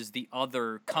man-made as the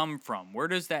other come from? Where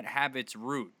does that have its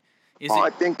root? I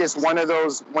think it's one of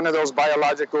those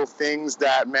biological things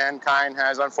that mankind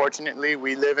has. Unfortunately,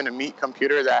 we live in a meat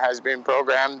computer that has been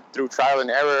programmed through trial and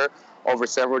error over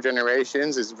several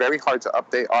generations. It's very hard to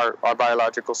update our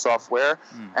biological software,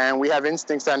 and we have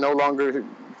instincts that no longer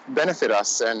benefit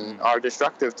us and are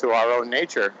destructive to our own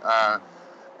nature.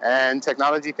 And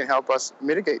technology can help us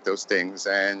mitigate those things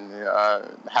and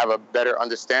have a better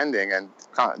understanding. And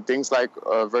things like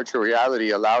virtual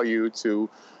reality allow you to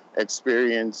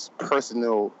experience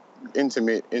personal,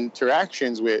 intimate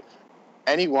interactions with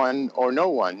anyone or no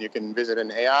one. You can visit an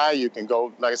AI. You can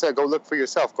go, like I said, go look for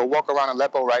yourself. Go walk around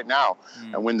Aleppo right now.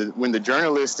 And when the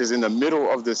journalist is in the middle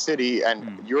of the city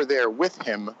and you're there with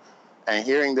him and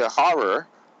hearing the horror,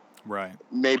 right?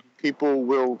 Maybe people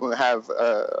will have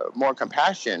more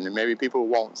compassion, and maybe people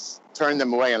won't turn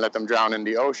them away and let them drown in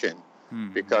the ocean,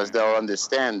 because they'll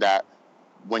understand that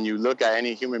when you look at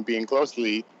any human being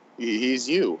closely, he's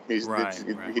you. He's not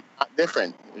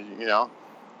different.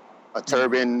 A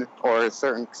turban or a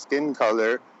certain skin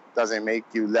color doesn't make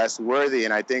you less worthy.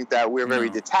 And I think that we're very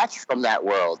detached from that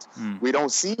world. We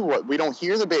don't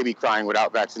hear the baby crying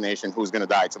without vaccination who's going to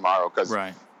die tomorrow, because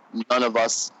none of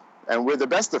us, and we're the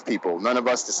best of people, none of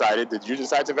us decided. Did you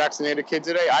decide to vaccinate a kid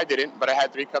today? I didn't, but I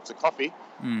had 3 cups of coffee.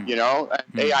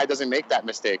 AI doesn't make that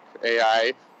mistake.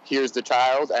 AI hears the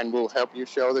child and will help you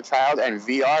show the child, and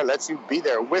VR lets you be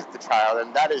there with the child.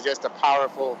 And that is just a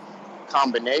powerful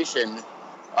combination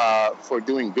for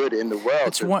doing good in the world.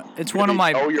 It's one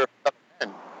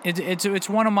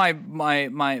of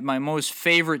my most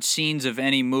favorite scenes of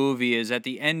any movie is at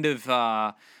the end of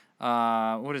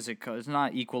what is it called? It's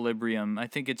not Equilibrium. I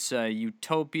think it's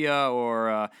Utopia,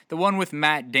 or the one with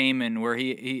Matt Damon where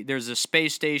he there's a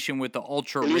space station with the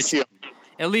ultra rich.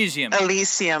 Elysium.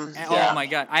 Oh my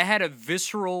God. I had a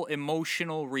visceral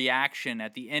emotional reaction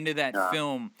at the end of that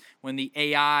film when the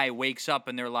AI wakes up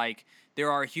and they're like, there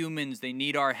are humans, they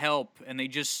need our help, and they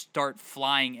just start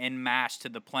flying en masse to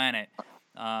the planet.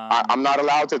 I'm not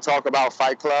allowed to talk about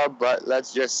Fight Club, but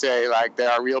let's just say, like,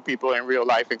 there are real people in real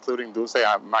life, including Dulce,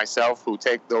 myself, who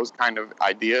take those kind of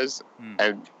ideas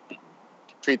and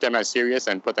treat them as serious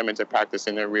and put them into practice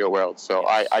in the real world. So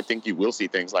I think you will see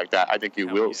things like that. I think you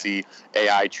will see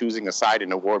AI choosing a side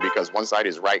in a war because one side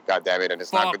is right, goddammit, and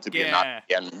it's not going to be not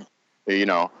again.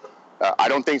 I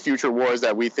don't think future wars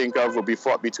that we think of will be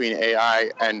fought between AI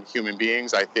and human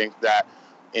beings. I think that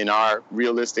in our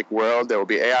realistic world, there will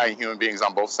be AI and human beings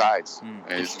on both sides.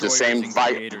 And it's the same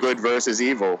fight, good versus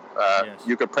evil.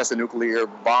 You could press a nuclear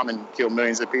bomb and kill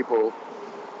millions of people.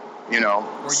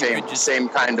 Same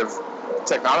kind of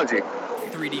technology.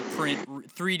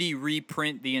 3D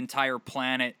reprint the entire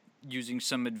planet using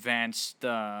some advanced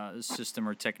system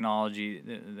or technology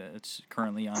that's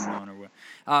currently unknown or what.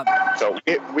 So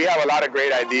we have a lot of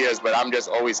great ideas, but I'm just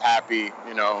always happy,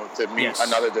 to meet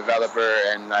another developer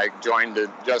and like join the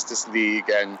Justice League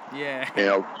and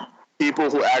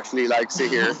people who actually like sit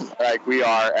here like we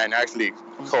are and actually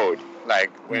code.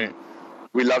 Like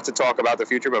we love to talk about the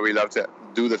future, but we love to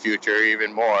do the future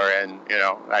even more. And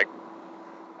like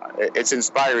it's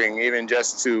inspiring even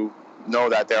just to know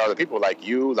that there are other people like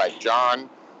you, like John,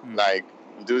 like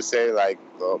Duce, like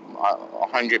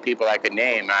 100 people I could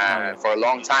name. For a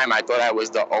long time, I thought I was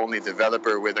the only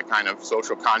developer with a kind of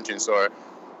social conscience or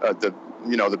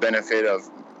the benefit of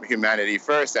humanity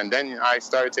first. And then I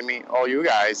started to meet all you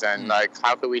guys, and like,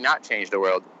 how could we not change the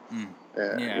world? We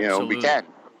can.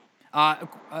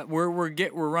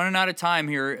 We're running out of time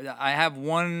here. I have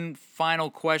one final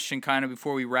question kind of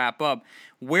before we wrap up.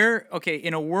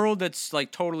 In a world that's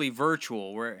like totally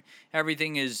virtual, where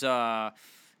everything is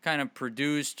kind of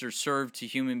produced or served to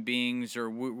human beings,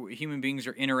 or human beings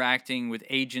are interacting with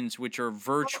agents which are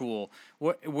virtual,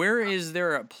 where is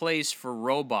there a place for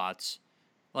robots?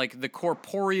 Like the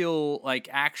corporeal, like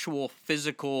actual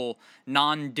physical,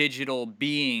 non-digital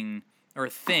being or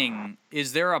thing,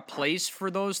 is there a place for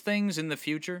those things in the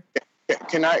future?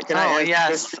 Can I answer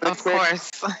yes, this of quick? course.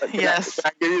 Yes.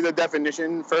 Can I give you the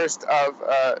definition first of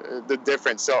the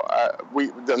difference? So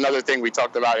another thing we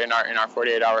talked about in our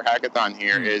 48-hour hackathon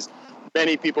here is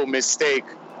many people mistake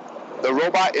the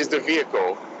robot is the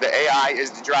vehicle, the AI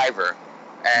is the driver,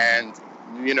 and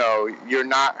you're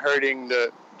not hurting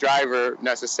the driver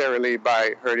necessarily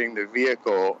by hurting the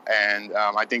vehicle. And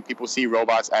I think people see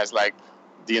robots as like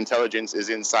the intelligence is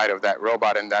inside of that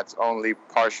robot, and that's only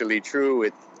partially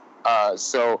true.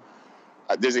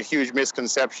 There's a huge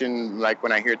misconception. Like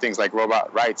when I hear things like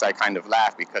robot rights, I kind of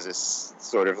laugh because it's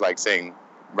sort of like saying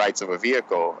rights of a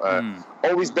vehicle.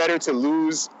 Always better to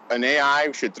lose an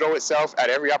AI, should throw itself at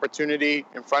every opportunity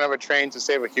in front of a train to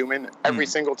save a human every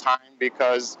single time,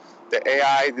 because the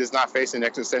AI does not face an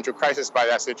existential crisis by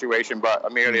that situation, but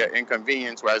merely an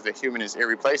inconvenience, whereas the human is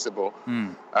irreplaceable.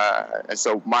 And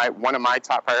so one of my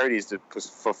top priorities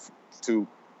is to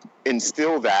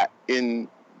instill that in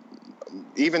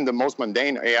even the most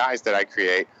mundane AIs that I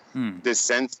create, this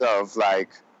sense of like,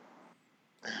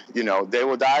 they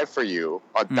will die for you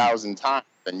 1,000 times,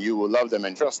 and you will love them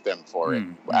and trust them for it.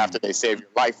 After they save your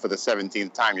life for the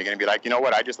 17th time, you're going to be like, you know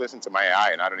what? I just listened to my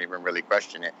AI and I don't even really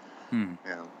question it.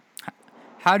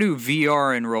 How do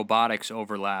VR and robotics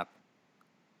overlap?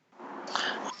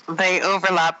 They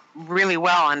overlap really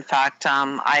well. In fact,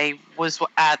 I was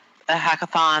at a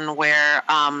hackathon where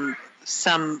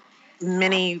some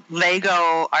mini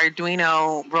Lego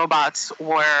Arduino robots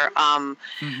were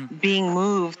being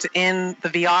moved in the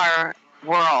VR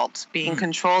world, being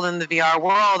controlled in the VR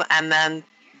world, and then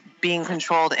being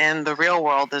controlled in the real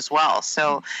world as well.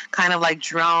 So kind of like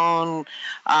drone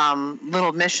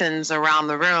little missions around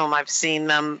the room. I've seen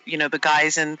them, the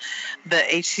guys in the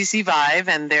HTC Vive,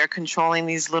 and they're controlling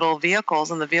these little vehicles,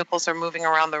 and the vehicles are moving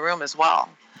around the room as well.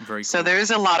 Very cool. So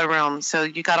there's a lot of room. So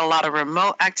you got a lot of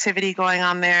remote activity going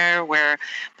on there where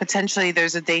potentially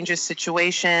there's a dangerous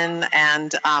situation,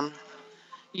 and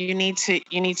you need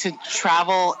to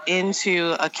travel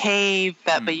into a cave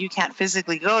but you can't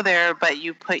physically go there, but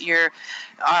you put your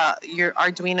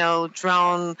Arduino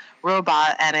drone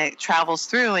robot and it travels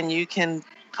through, and you can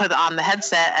put on the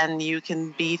headset and you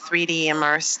can be 3D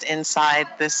immersed inside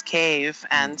this cave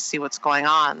and see what's going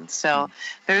on. So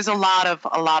there's a lot of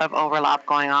overlap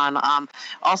going on.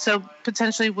 Also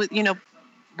potentially with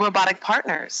robotic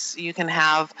partners. You can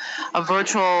have a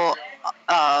virtual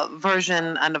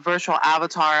version and a virtual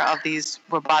avatar of these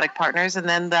robotic partners, and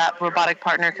then that robotic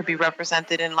partner could be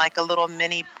represented in like a little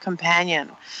mini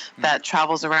companion that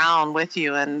travels around with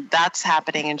you. And that's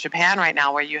happening in Japan right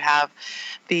now, where you have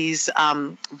these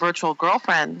virtual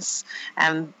girlfriends,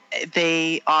 and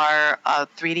they are a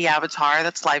 3D avatar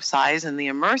that's life-size in the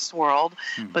immersed world,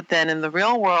 but then in the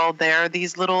real world, they're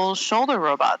these little shoulder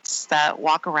robots that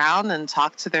walk around and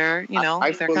talk to their,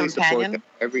 I their fully companion. Support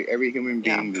that. Every human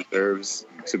being deserves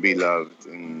to be loved,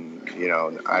 and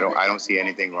I don't see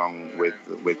anything wrong with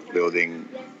building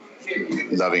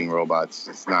loving robots.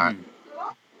 It's not.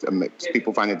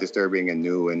 People find it disturbing and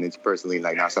new, and it's personally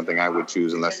like not something I would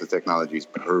choose unless the technology is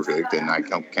perfect and I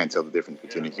can't tell the difference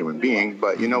between a human being.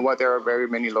 But you know what? There are very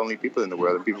many lonely people in the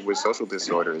world, and people with social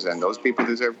disorders, and those people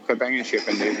deserve companionship,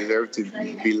 and they deserve to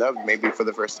be loved maybe for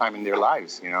the first time in their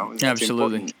lives. That's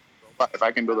absolutely. Important. If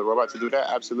I can build a robot to do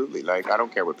that, absolutely. Like, I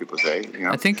don't care what people say.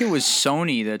 I think it was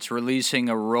Sony that's releasing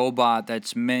a robot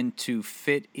that's meant to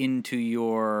fit into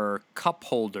your cup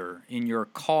holder in your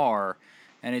car,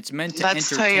 and it's meant to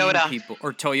That's entertain Toyota. people.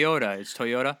 Or Toyota. It's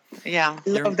Toyota. Yeah. I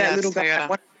love that That's little guy. I Toyota.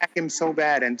 want to attack him so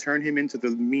bad and turn him into the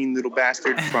mean little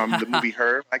bastard from the movie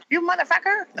Her. Like, you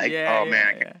motherfucker! Like, Yeah, oh man,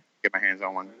 I yeah. can't get my hands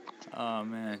on one. Oh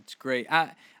man, it's great.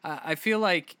 I feel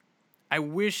like I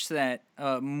wish that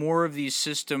more of these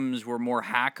systems were more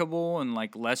hackable and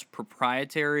like less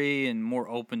proprietary and more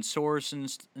open source and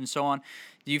so on.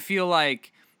 Do you feel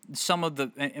like some of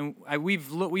the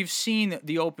we've seen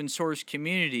the open source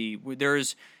community?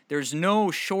 There's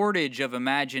no shortage of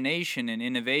imagination and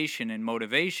innovation and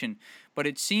motivation, but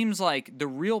it seems like the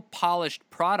real polished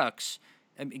products.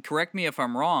 I mean, correct me if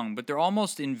I'm wrong, but they're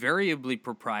almost invariably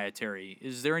proprietary.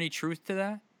 Is there any truth to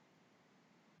that?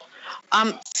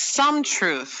 Some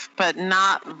truth, but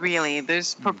not really.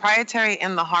 There's proprietary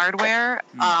in the hardware,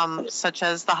 such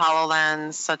as the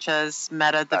HoloLens, such as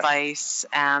Meta device,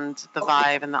 and the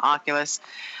Vive and the Oculus.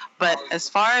 But as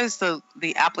far as the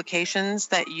applications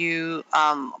that you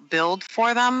build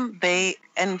for them, they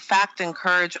in fact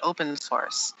encourage open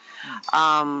source.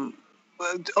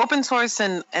 Open source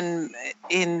in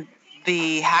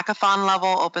the hackathon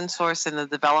level, open source in the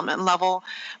development level,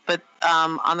 but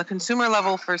on the consumer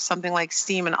level for something like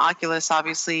Steam and Oculus,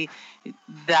 obviously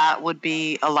that would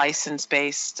be a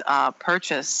license-based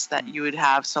purchase that you would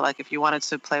have. So like if you wanted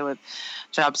to play with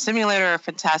Job Simulator, a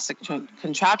fantastic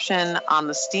contraption on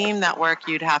the Steam network,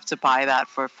 you'd have to buy that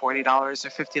for $40 or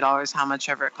 $50, how much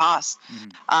ever it costs.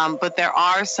 But there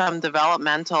are some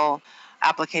developmental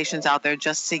applications out there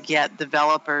just to get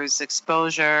developers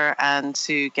exposure and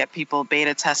to get people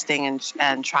beta testing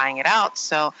and trying it out.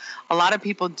 So a lot of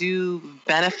people do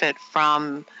benefit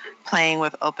from playing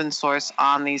with open source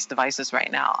on these devices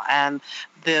right now. And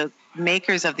the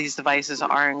makers of these devices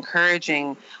are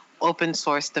encouraging open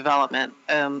source development,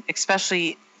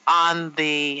 especially on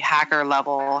the hacker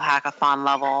level, hackathon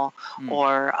level,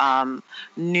 or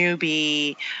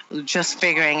newbie, just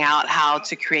figuring out how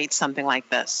to create something like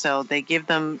this. So they give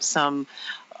them some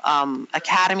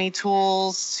academy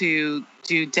tools to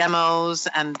do demos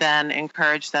and then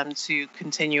encourage them to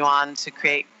continue on to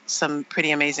create some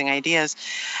pretty amazing ideas.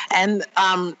 And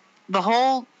the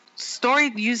whole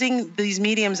story, using these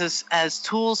mediums as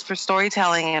tools for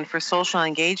storytelling and for social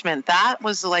engagement, that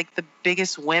was like the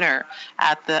biggest winner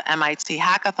at the MIT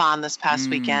Hackathon this past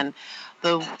weekend.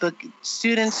 The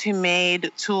students who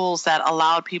made tools that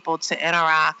allowed people to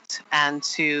interact and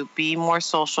to be more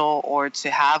social or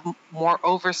to have more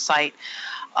oversight,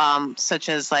 such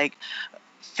as like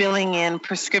filling in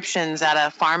prescriptions at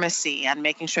a pharmacy and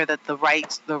making sure that the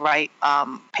right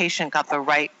patient got the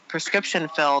right prescription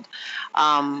filled,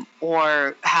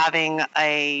 or having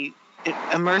a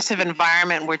immersive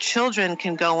environment where children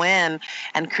can go in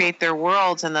and create their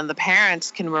worlds, and then the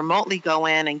parents can remotely go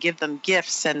in and give them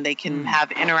gifts, and they can have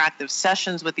interactive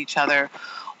sessions with each other,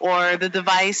 or the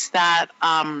device that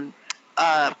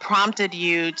prompted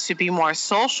you to be more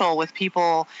social with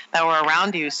people that were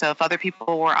around you. So if other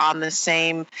people were on the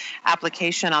same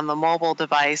application on the mobile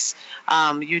device,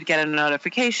 you'd get a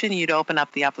notification, you'd open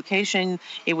up the application,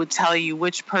 it would tell you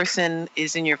which person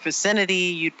is in your vicinity,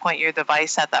 you'd point your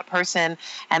device at that person,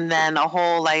 and then a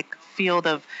whole like field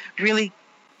of really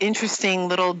interesting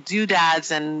little doodads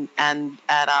and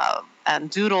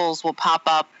doodles will pop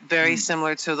up, very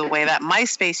similar to the way that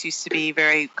MySpace used to be,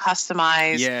 very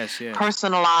customized, yes.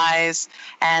 personalized,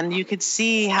 and you could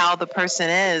see how the person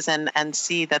is and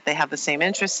see that they have the same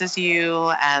interests as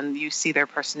you, and you see their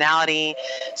personality.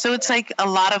 So it's like a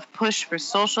lot of push for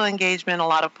social engagement, a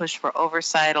lot of push for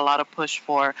oversight, a lot of push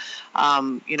for,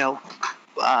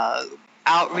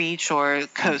 outreach or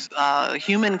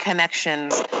human connection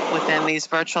within these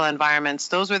virtual environments.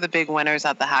 Those were the big winners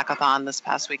at the hackathon this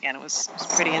past weekend. It was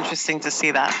pretty interesting to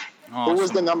see that. Awesome. Who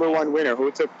was the number one winner?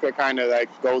 Who took the kind of like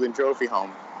golden trophy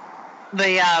home?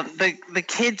 The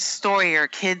Kids Story, or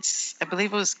Kids, I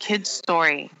believe it was Kids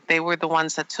Story. They were the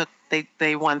ones that took.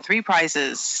 They won 3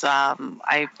 prizes.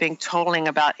 I think totaling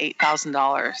about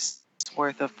 $8,000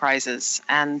 worth of prizes,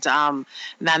 and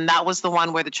then that was the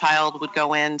one where the child would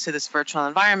go into this virtual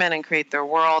environment and create their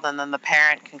world, and then the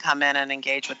parent can come in and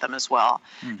engage with them as well,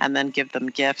 and then give them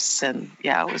gifts. And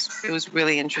yeah, it was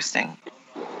really interesting.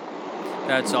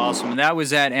 That's awesome. And that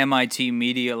was at MIT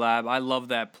Media Lab. I love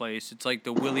that place. It's like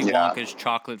the Willy Wonka's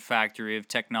chocolate factory of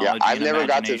technology. Yeah, I've and never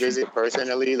got to imagination. visit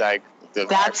personally. Like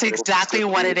That's exactly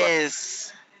what it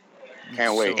is.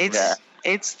 Can't wait.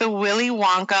 It's the Willy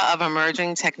Wonka of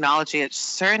emerging technology. It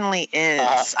certainly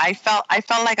is. I felt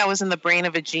like I was in the brain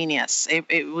of a genius.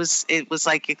 It was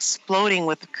like exploding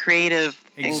with creative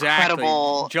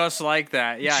incredible, just like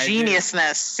that. Yeah,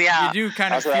 geniusness. Yeah, you do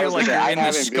kind of feel like you're in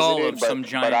the skull of some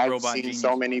giant robot genius. But I've seen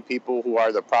so many people who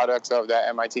are the products of that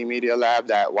MIT Media Lab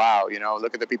that, wow,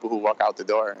 look at the people who walk out the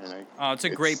door. It's a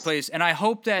great place. And I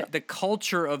hope that the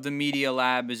culture of the Media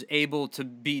Lab is able to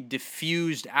be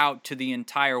diffused out to the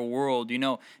entire world.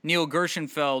 Neil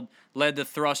Gershenfeld led the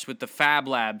thrust with the Fab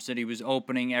Labs that he was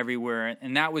opening everywhere,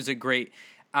 and that was a great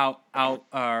output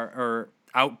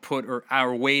or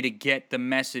our way to get the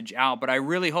message out. But I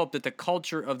really hope that the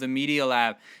culture of the Media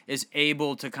Lab is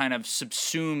able to kind of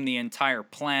subsume the entire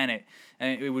planet,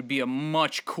 and it would be a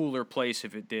much cooler place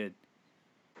if it did.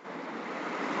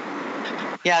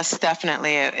 Yes,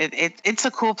 definitely. It's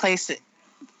a cool place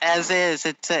as is.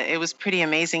 It was pretty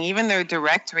amazing. Even their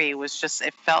directory was just,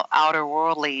 it felt outer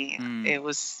worldly. It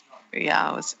was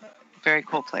a very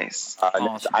cool place.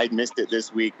 Awesome. I missed it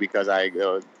this week because I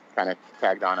kind of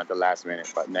tagged on at the last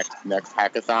minute. But next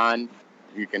hackathon,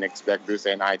 you can expect Dulce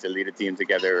and I to lead a team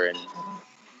together and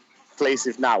place,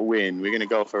 if not win. We're gonna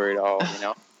go for it all.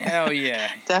 Hell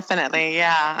yeah. Definitely,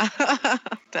 yeah.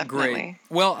 Definitely. Great.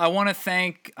 Well, I want to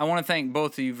thank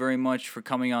both of you very much for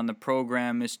coming on the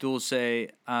program, Ms. Dulce.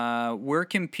 Where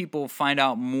can people find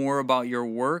out more about your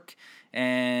work,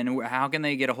 and how can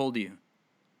they get a hold of you?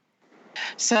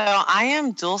 So I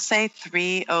am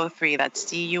Dulce303. That's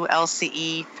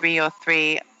DULCE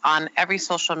 303 on every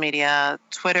social media: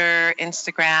 Twitter,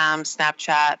 Instagram,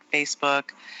 Snapchat,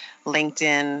 Facebook,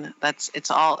 LinkedIn. It's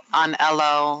all on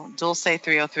LO,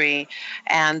 Dulce303.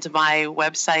 And my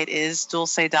website is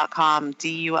dulce.com,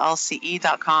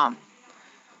 DULCE.com.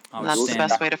 And that's the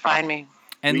best way to find me.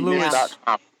 And Louis,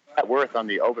 net worth on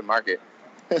the open market.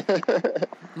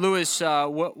 Louis,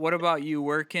 what about you?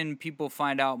 Where can people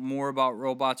find out more about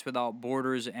Robots Without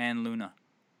Borders and Luna?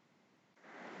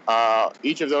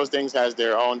 Each of those things has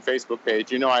their own Facebook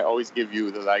page. I always give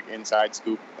you the inside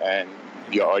scoop and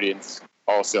the audience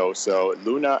also. So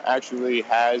Luna actually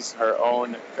has her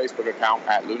own Facebook account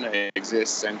at Luna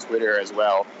Exists, and Twitter as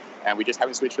well. And we just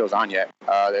haven't switched those on yet.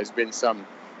 There's been some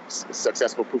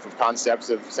successful proof of concepts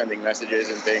of sending messages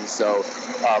and things. So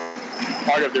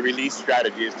part of the release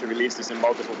strategy is to release this in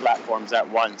multiple platforms at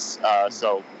once.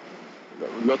 So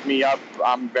look me up.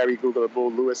 I'm very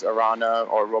Googleable, Louis Arana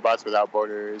or Robots Without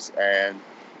Borders. And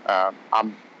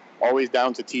I'm always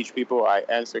down to teach people. I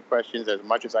answer questions as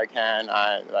much as I can.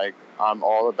 I'm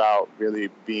all about really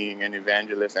being an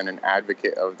evangelist and an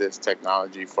advocate of this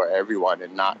technology for everyone,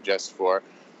 and not just for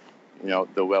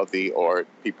the wealthy or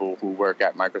people who work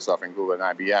at Microsoft and Google and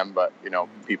IBM, but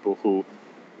people who,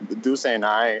 Dulce and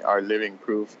I are living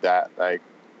proof that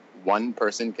one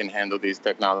person can handle these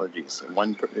technologies.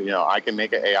 I can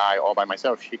make an AI all by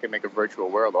myself. She can make a virtual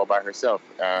world all by herself.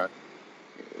 I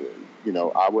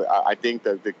think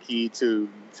that the key to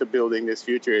building this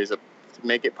future is to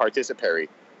make it participatory,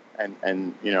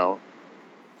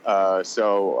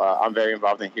 so I'm very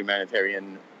involved in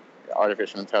humanitarian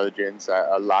artificial intelligence.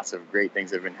 Lots of great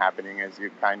things have been happening, as you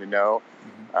kind of know.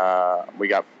 We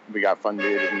got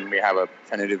funded, and we have a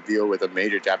tentative deal with a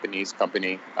major Japanese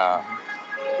company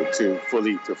to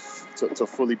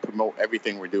fully promote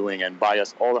everything we're doing and buy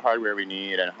us all the hardware we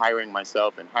need, and hiring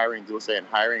myself and hiring Dulce and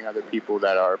hiring other people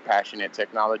that are passionate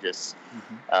technologists.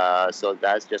 So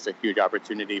that's just a huge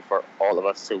opportunity for all of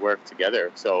us to work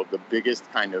together. So the biggest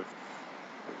kind of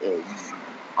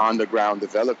on-the-ground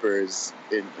developers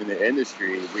in the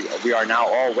industry, we are now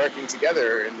all working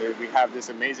together, and we have this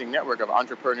amazing network of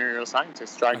entrepreneurial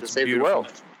scientists trying to save the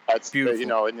world. That's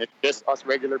beautiful. And it's just us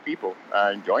regular people.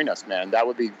 Join us, man. That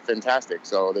would be fantastic.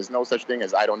 So there's no such thing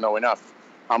as I don't know enough.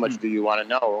 How much do you want to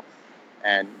know?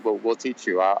 And we'll teach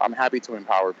you. I'm happy to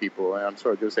empower people, and I'm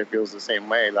sure Dulce feels the same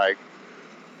way.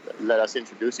 Let us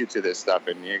introduce you to this stuff,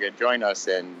 and you can join us,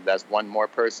 and that's one more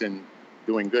person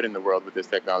doing good in the world with this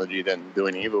technology than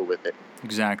doing evil with it.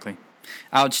 Exactly.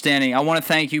 Outstanding. I want to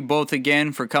thank you both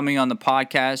again for coming on the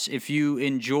podcast. If you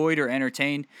enjoyed or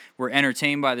were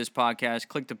entertained by this podcast,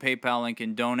 click the PayPal link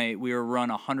and donate. We are run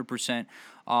 100%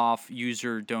 off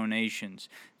user donations.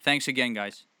 Thanks again,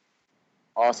 guys.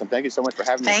 Awesome. Thank you so much for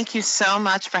having me. Thank you so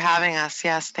much for having us.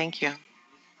 Yes, thank you.